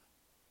Eden.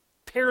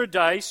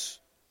 Paradise,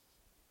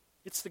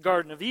 it's the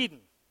Garden of Eden.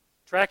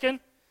 Tracking?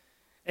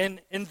 And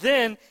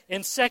then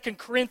in 2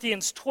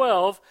 Corinthians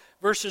 12,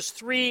 verses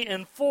 3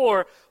 and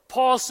 4,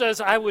 Paul says,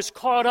 I was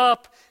caught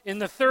up in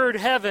the third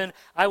heaven.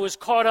 I was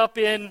caught up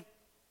in,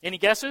 any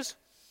guesses?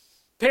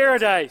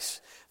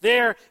 Paradise.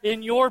 There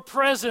in your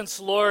presence,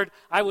 Lord,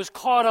 I was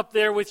caught up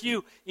there with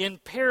you in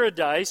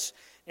paradise.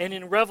 And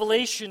in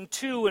Revelation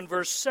 2 and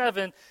verse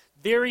 7,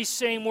 very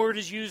same word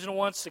is used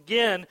once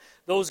again,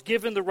 those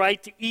given the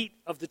right to eat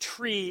of the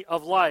tree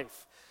of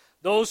life.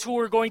 Those who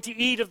are going to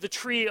eat of the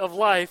tree of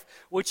life,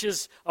 which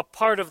is a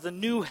part of the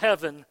new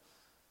heaven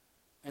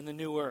and the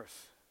new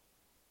earth.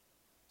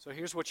 So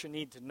here's what you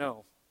need to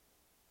know.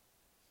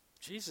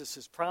 Jesus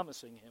is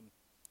promising him,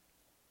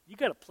 you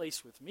got a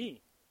place with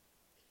me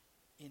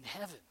in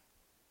heaven.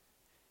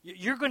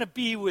 You're going to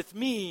be with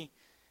me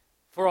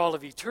for all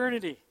of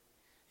eternity.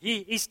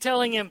 He's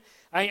telling him,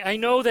 I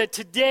know that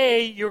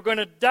today you're going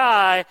to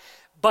die,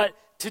 but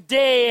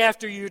today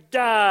after you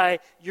die,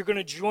 you're going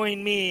to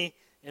join me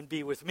and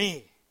be with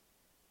me.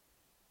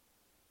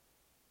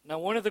 Now,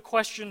 one of the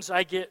questions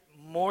I get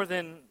more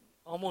than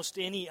almost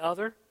any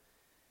other,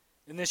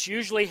 and this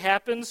usually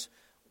happens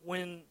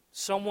when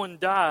someone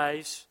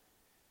dies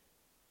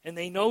and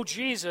they know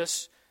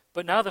Jesus,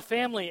 but now the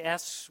family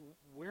asks,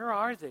 where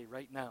are they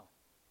right now?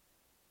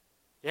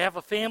 You have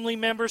a family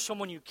member,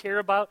 someone you care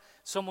about,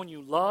 someone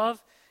you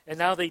love, and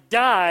now they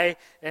die,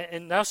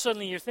 and now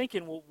suddenly you're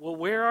thinking, well,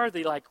 where are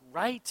they? Like,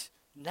 right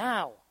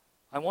now.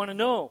 I want to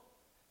know.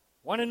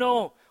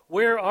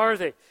 Where are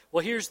they?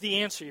 Well, here's the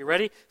answer. You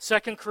ready?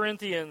 2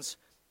 Corinthians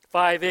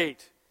 5:8.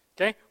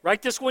 Okay?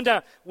 Write this one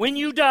down. When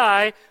you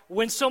die,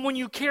 when someone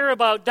you care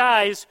about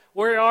dies,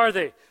 where are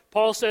they?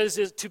 Paul says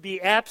is to be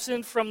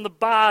absent from the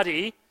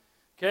body,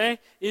 okay,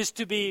 is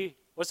to be,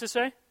 what's it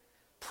say?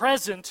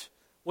 Present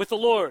with the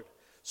Lord.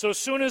 So as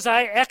soon as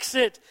I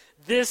exit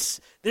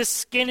this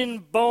skin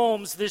and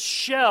bones, this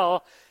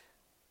shell,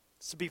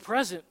 it's to be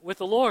present with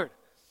the Lord.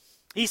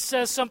 He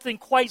says something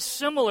quite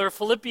similar,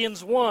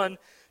 Philippians 1,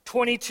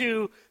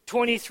 22,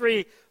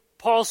 23.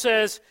 Paul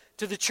says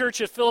to the church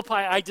at Philippi,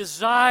 I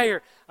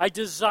desire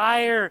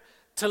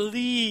to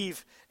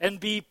leave and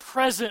be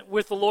present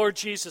with the Lord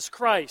Jesus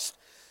Christ,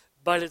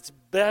 but it's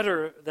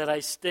better that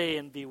I stay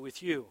and be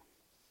with you.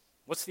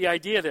 What's the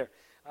idea there?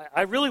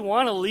 I really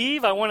want to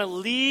leave. I want to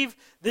leave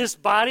this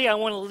body. I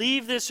want to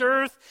leave this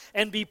earth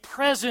and be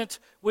present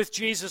with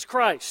Jesus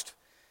Christ.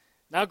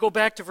 Now go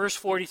back to verse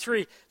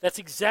 43. That's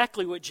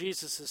exactly what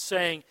Jesus is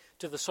saying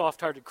to the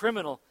soft-hearted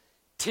criminal.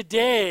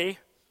 Today,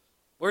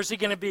 where's he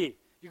going to be?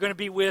 You're going to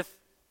be with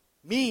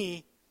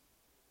me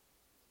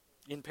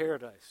in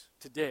paradise.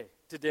 Today.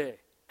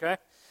 Okay?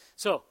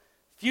 So,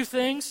 few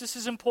things. This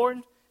is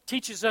important.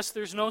 Teaches us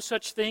there's no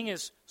such thing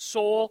as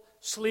soul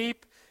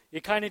sleep.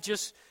 You kind of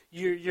just,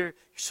 your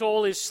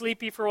soul is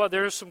sleepy for a while.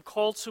 There are some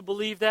cults who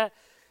believe that.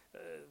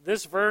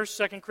 This verse,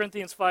 2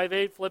 Corinthians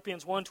 5:8,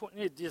 Philippians 1:20,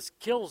 it just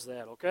kills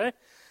that, okay?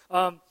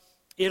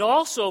 It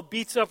also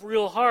beats up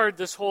real hard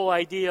this whole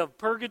idea of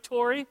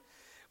purgatory,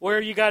 where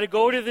you got to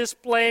go to this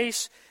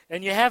place,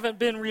 and you haven't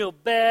been real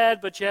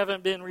bad, but you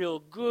haven't been real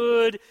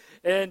good,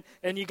 and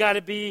you got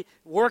to be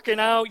working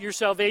out your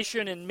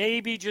salvation, and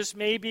maybe, just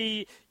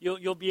maybe,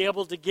 you'll be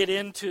able to get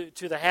into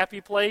the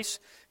happy place.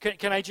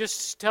 Can I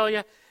just tell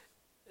you,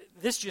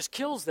 this just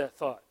kills that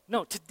thought.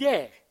 No,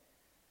 today,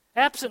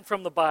 absent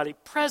from the body,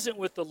 present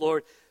with the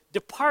Lord,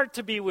 depart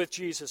to be with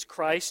Jesus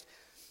Christ.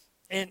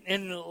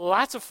 And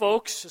lots of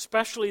folks,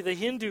 especially the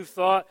Hindu,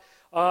 thought,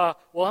 well,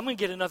 I'm going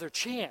to get another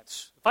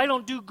chance. If I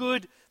don't do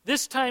good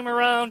this time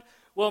around,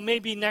 well,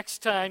 maybe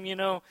next time,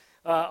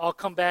 I'll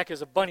come back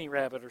as a bunny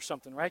rabbit or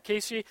something, right,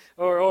 Casey?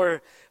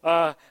 Or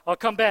I'll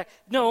come back.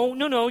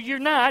 No, you're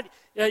not.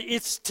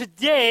 It's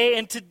today,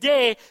 and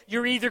today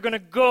you're either going to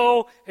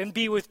go and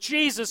be with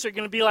Jesus or you're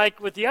going to be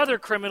like with the other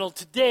criminal.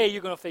 Today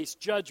you're going to face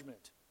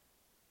judgment.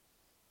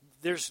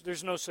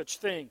 There's no such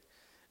thing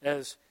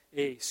as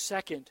a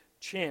second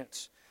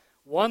chance.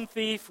 One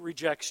thief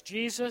rejects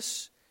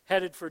Jesus,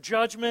 headed for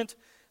judgment.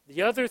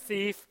 The other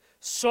thief,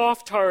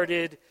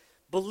 soft-hearted,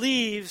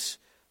 believes,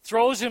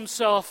 throws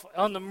himself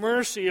on the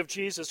mercy of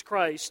Jesus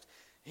Christ.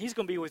 He's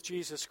going to be with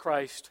Jesus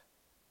Christ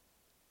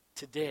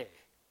today.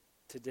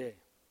 Today.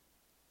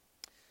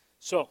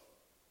 So,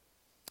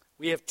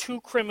 we have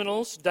two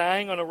criminals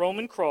dying on a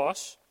Roman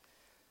cross,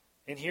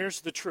 and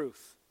here's the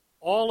truth.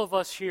 All of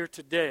us here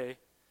today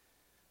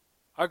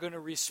are going to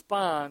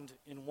respond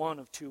in one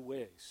of two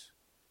ways.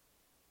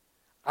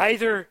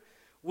 Either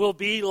we'll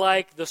be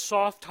like the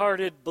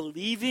soft-hearted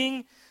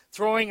believing,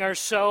 throwing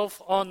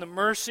ourselves on the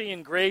mercy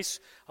and grace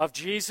of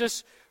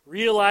Jesus,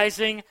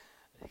 realizing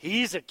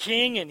He's a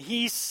king and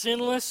He's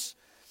sinless,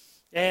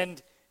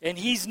 and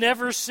He's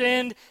never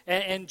sinned,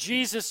 and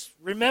Jesus,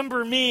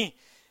 remember me,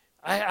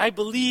 I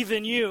believe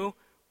in you.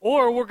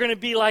 Or we're going to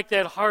be like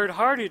that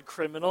hard-hearted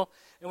criminal,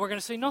 and we're going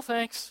to say, no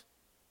thanks.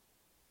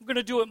 I'm going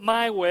to do it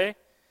my way.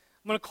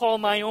 I'm going to call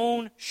my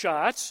own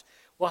shots.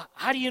 Well,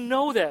 how do you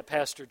know that,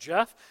 Pastor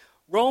Jeff?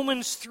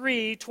 Romans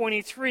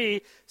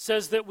 3:23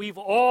 says that we've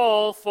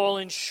all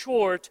fallen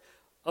short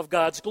of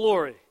God's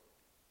glory.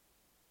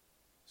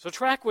 So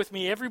track with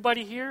me.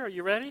 Everybody here, are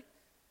you ready?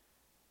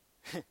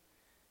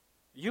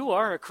 You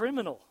are a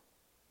criminal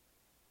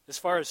as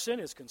far as sin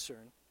is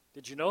concerned.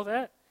 Did you know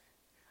that?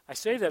 I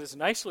say that as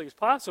nicely as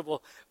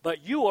possible,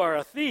 but you are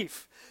a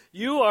thief.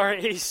 You are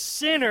a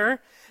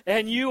sinner,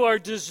 and you are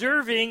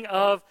deserving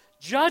of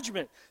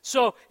judgment.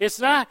 So it's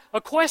not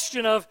a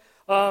question of,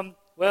 I'm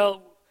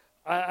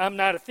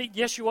not a thief.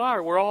 Yes, you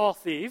are. We're all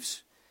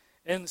thieves.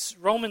 And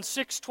Romans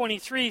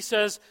 6:23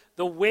 says,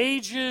 the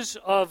wages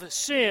of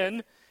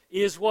sin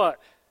is what?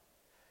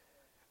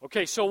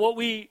 Okay, so what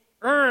we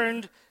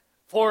earned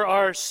for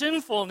our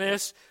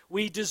sinfulness,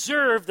 we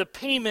deserve. The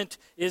payment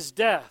is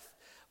death.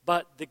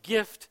 But the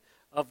gift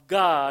of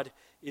God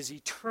is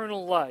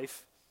eternal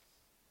life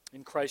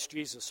in Christ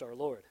Jesus our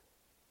Lord.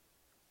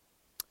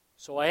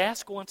 So I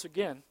ask once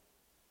again,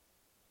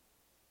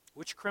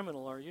 which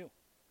criminal are you?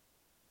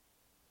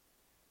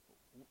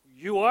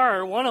 You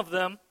are one of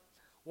them,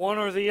 one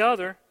or the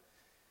other.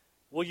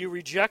 Will you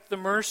reject the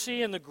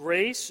mercy and the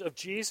grace of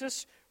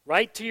Jesus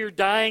right to your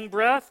dying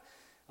breath?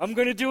 I'm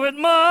going to do it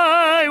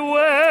my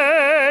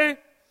way.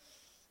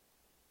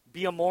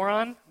 Be a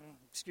moron?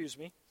 Excuse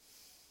me.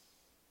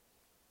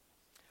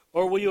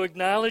 Or will you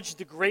acknowledge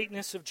the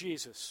greatness of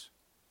Jesus?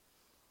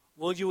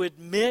 Will you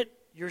admit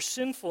your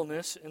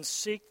sinfulness and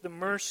seek the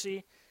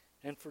mercy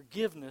and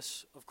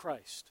forgiveness of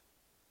Christ?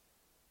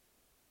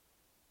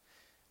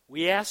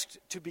 We asked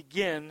to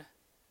begin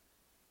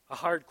a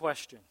hard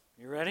question.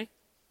 You ready?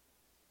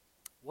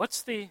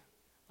 What's the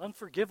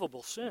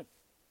unforgivable sin?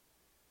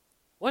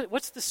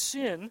 What's the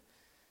sin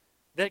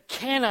that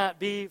cannot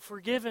be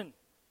forgiven?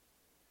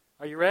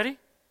 Are you ready?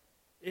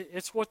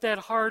 It's what that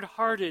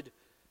hard-hearted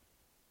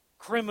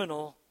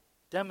criminal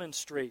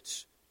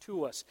demonstrates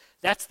to us.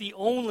 That's the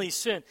only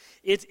sin.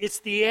 It's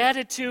the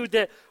attitude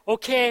that,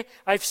 okay,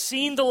 I've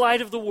seen the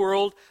light of the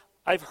world,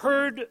 I've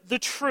heard the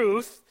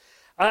truth,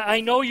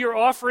 I know you're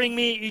offering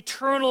me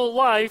eternal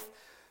life,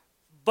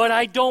 but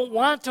I don't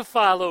want to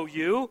follow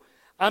you.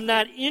 I'm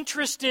not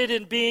interested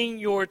in being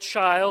your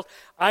child.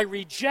 I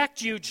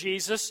reject you,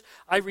 Jesus.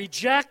 I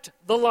reject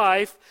the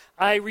life.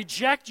 I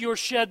reject your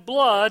shed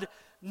blood.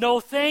 No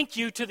thank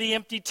you to the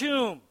empty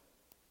tomb.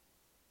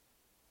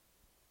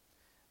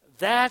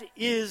 That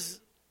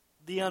is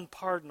the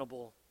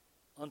unpardonable,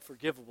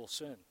 unforgivable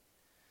sin.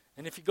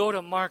 And if you go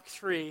to Mark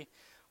 3,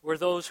 where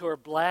those who are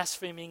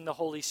blaspheming the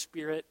Holy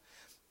Spirit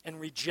and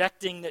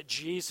rejecting that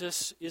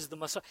Jesus is the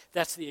Messiah,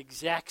 that's the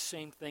exact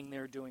same thing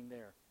they're doing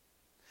there.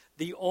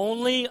 The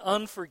only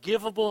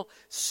unforgivable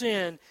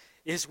sin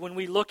is when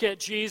we look at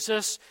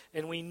Jesus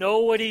and we know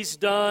what He's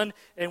done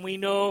and we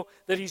know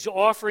that He's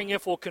offering,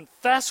 if we'll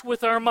confess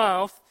with our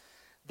mouth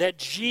that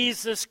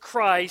Jesus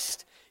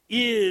Christ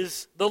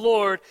is the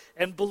Lord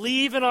and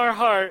believe in our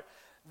heart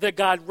that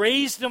God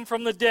raised Him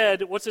from the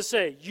dead, what's it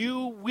say?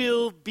 You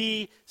will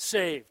be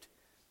saved.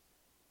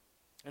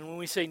 And when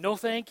we say no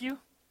thank you,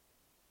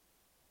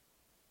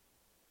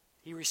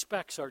 He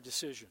respects our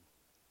decision.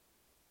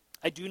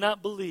 I do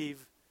not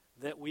believe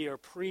that we are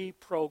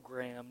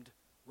pre-programmed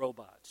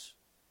robots.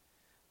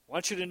 I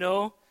want you to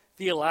know,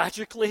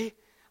 theologically,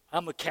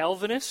 I'm a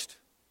Calvinist,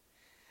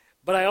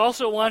 but I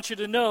also want you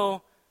to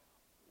know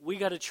we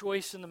got a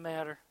choice in the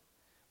matter.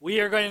 We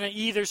are going to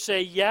either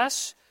say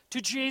yes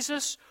to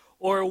Jesus,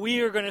 or we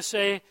are going to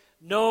say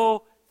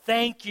no,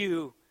 thank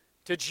you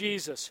to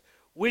Jesus.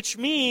 Which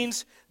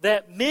means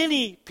that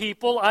many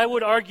people, I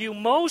would argue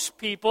most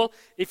people,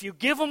 if you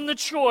give them the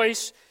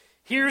choice,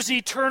 here's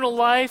eternal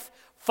life,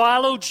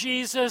 follow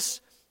Jesus,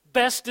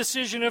 best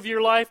decision of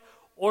your life,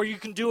 or you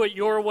can do it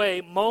your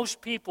way.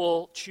 Most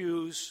people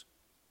choose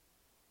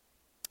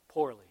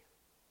poorly.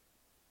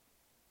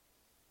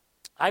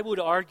 I would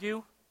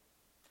argue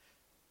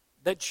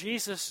that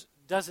Jesus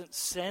doesn't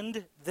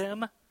send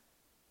them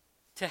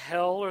to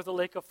hell or the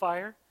lake of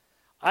fire.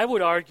 I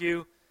would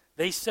argue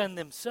they send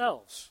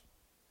themselves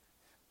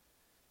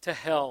to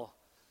hell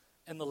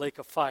and the lake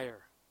of fire.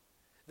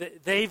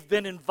 They've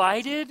been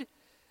invited.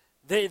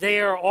 They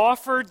are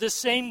offered the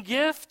same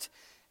gift,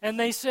 and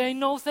they say,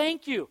 no,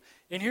 thank you.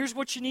 And here's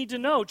what you need to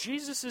know.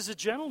 Jesus is a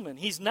gentleman.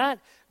 He's not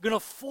going to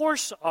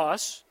force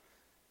us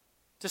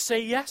to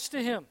say yes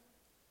to Him.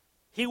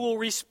 He will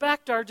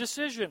respect our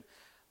decision.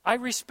 I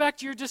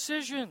respect your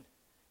decision.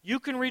 You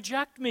can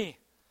reject me.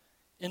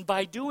 And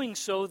by doing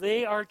so,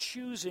 they are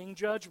choosing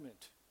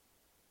judgment.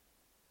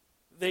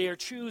 They are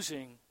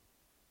choosing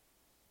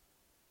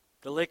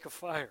the lake of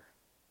fire.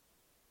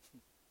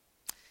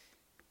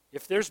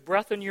 If there's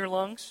breath in your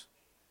lungs,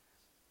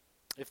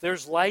 if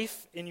there's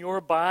life in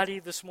your body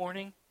this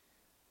morning,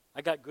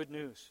 I got good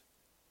news.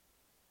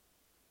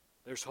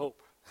 There's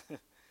hope.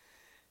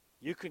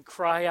 You can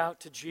cry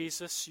out to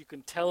Jesus. You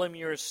can tell him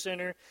you're a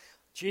sinner.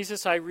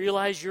 Jesus, I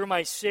realize you're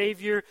my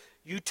Savior.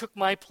 You took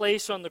my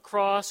place on the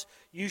cross.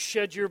 You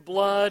shed your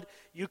blood.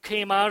 You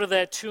came out of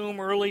that tomb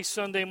early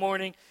Sunday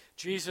morning.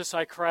 Jesus,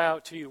 I cry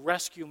out to you.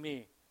 Rescue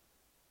me,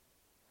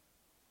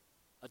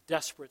 a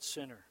desperate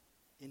sinner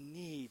in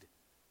need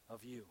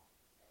of you.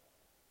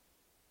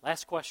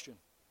 Last question.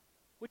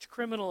 Which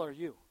criminal are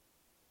you?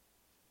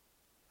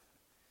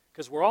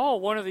 Because we're all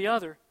one or the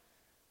other.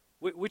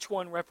 Which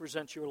one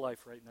represents your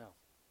life right now?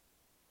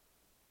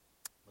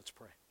 Let's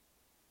pray.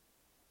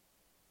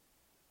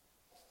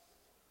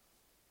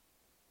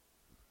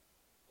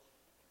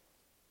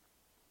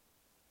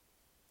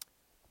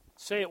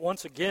 Say it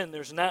once again.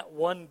 There's not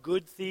one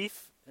good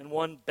thief and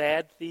one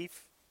bad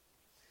thief.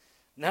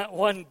 Not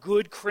one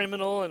good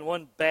criminal and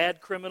one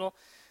bad criminal.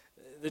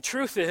 The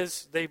truth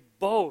is, they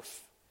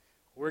both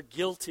were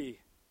guilty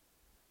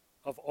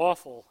of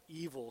awful,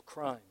 evil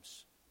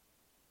crimes.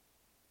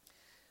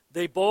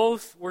 They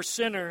both were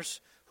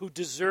sinners who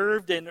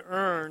deserved and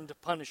earned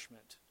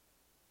punishment.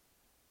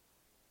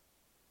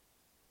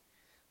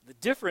 The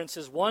difference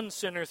is one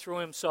sinner threw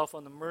himself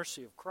on the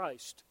mercy of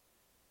Christ,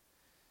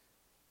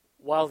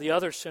 while the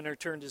other sinner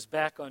turned his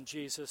back on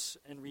Jesus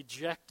and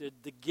rejected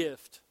the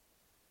gift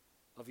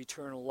of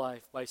eternal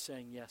life by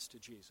saying yes to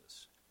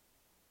Jesus.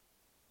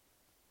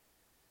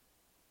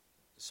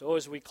 So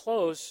as we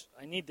close,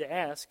 I need to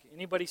ask,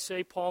 anybody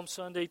say Palm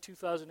Sunday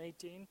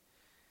 2018?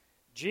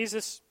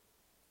 Jesus,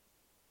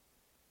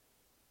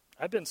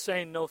 I've been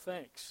saying no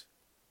thanks.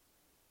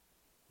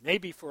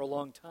 Maybe for a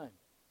long time.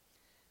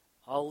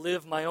 I'll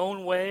live my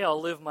own way. I'll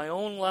live my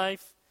own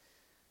life.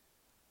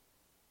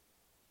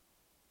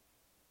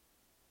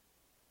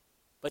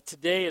 But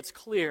today it's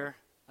clear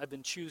I've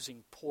been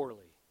choosing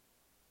poorly.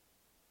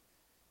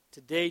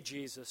 Today,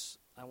 Jesus,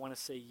 I want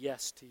to say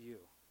yes to you.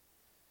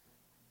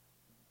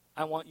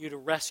 I want you to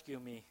rescue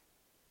me.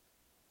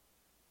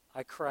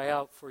 I cry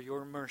out for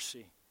your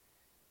mercy,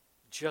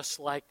 just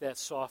like that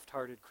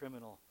soft-hearted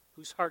criminal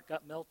whose heart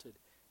got melted.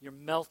 You're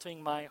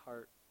melting my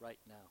heart right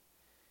now.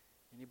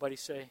 Anybody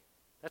say,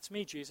 that's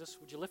me, Jesus.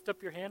 Would you lift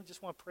up your hand? I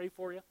just want to pray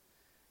for you.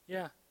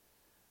 Yeah.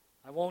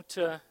 I won't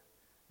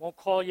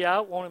call you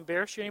out, won't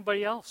embarrass you.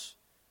 Anybody else?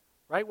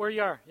 Right where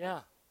you are.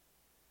 Yeah.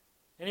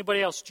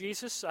 Anybody else?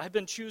 Jesus, I've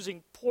been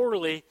choosing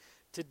poorly.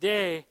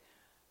 Today,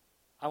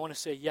 I want to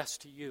say yes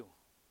to you.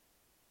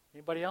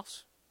 Anybody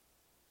else?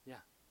 Yeah.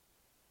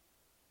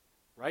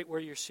 Right where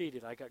you're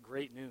seated, I got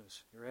great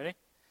news. You ready?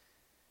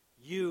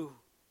 You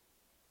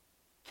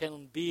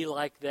can be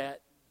like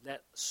that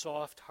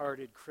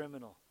soft-hearted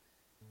criminal.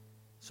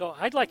 So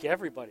I'd like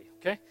everybody,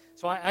 okay?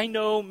 So I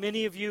know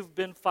many of you have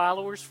been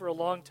followers for a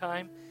long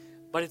time,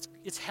 but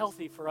it's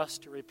healthy for us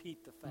to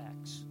repeat the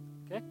facts,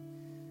 okay?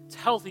 It's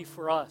healthy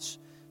for us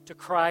to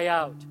cry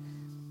out,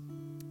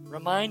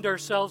 remind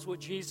ourselves what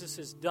Jesus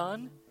has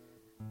done,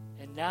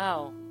 and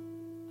now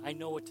I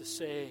know what to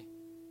say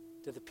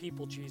to the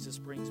people Jesus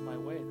brings my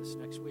way this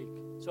next week.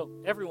 So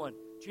everyone,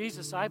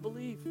 Jesus, I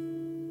believe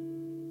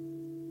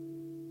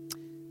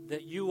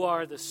that you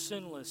are the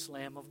sinless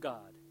Lamb of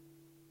God.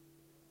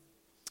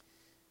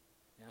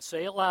 Now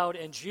say it loud.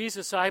 And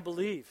Jesus, I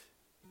believe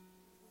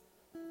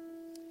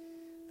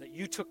that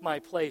you took my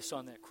place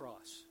on that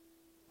cross.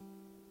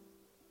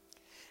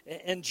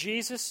 And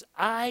Jesus,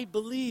 I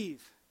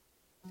believe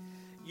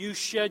you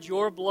shed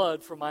your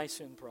blood for my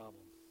sin problem.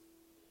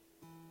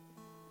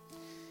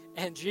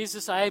 And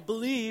Jesus, I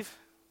believe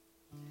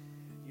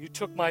you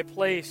took my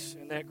place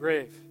in that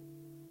grave.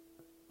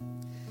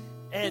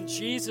 And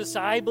Jesus,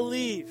 I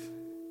believe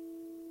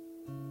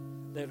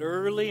that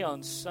early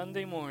on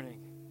Sunday morning,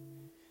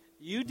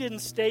 you didn't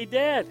stay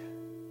dead.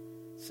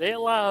 Say it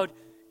loud.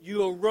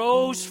 You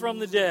arose from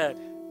the dead.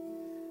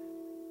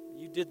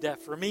 You did that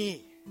for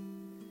me.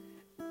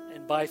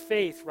 And by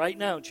faith, right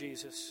now,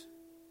 Jesus,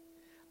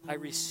 I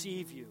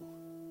receive you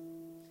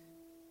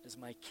as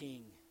my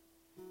King.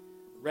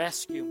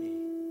 Rescue me.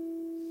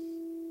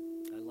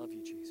 I love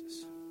you,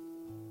 Jesus.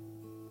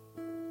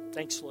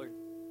 Thanks, Lord.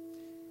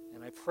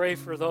 And I pray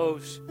for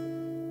those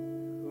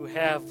who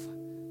have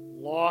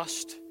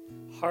lost,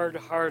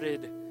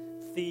 hard-hearted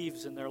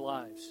thieves in their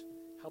lives.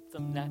 Help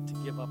them not to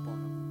give up on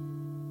them.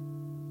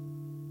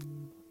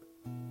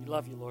 We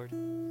love you, Lord.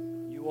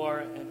 You are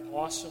an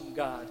awesome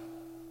God.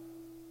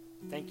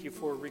 Thank you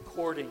for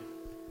recording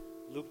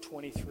Luke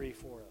 23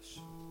 for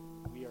us.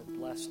 We are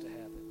blessed to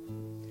have it.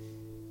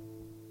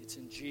 It's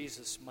in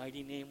Jesus'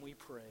 mighty name we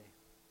pray.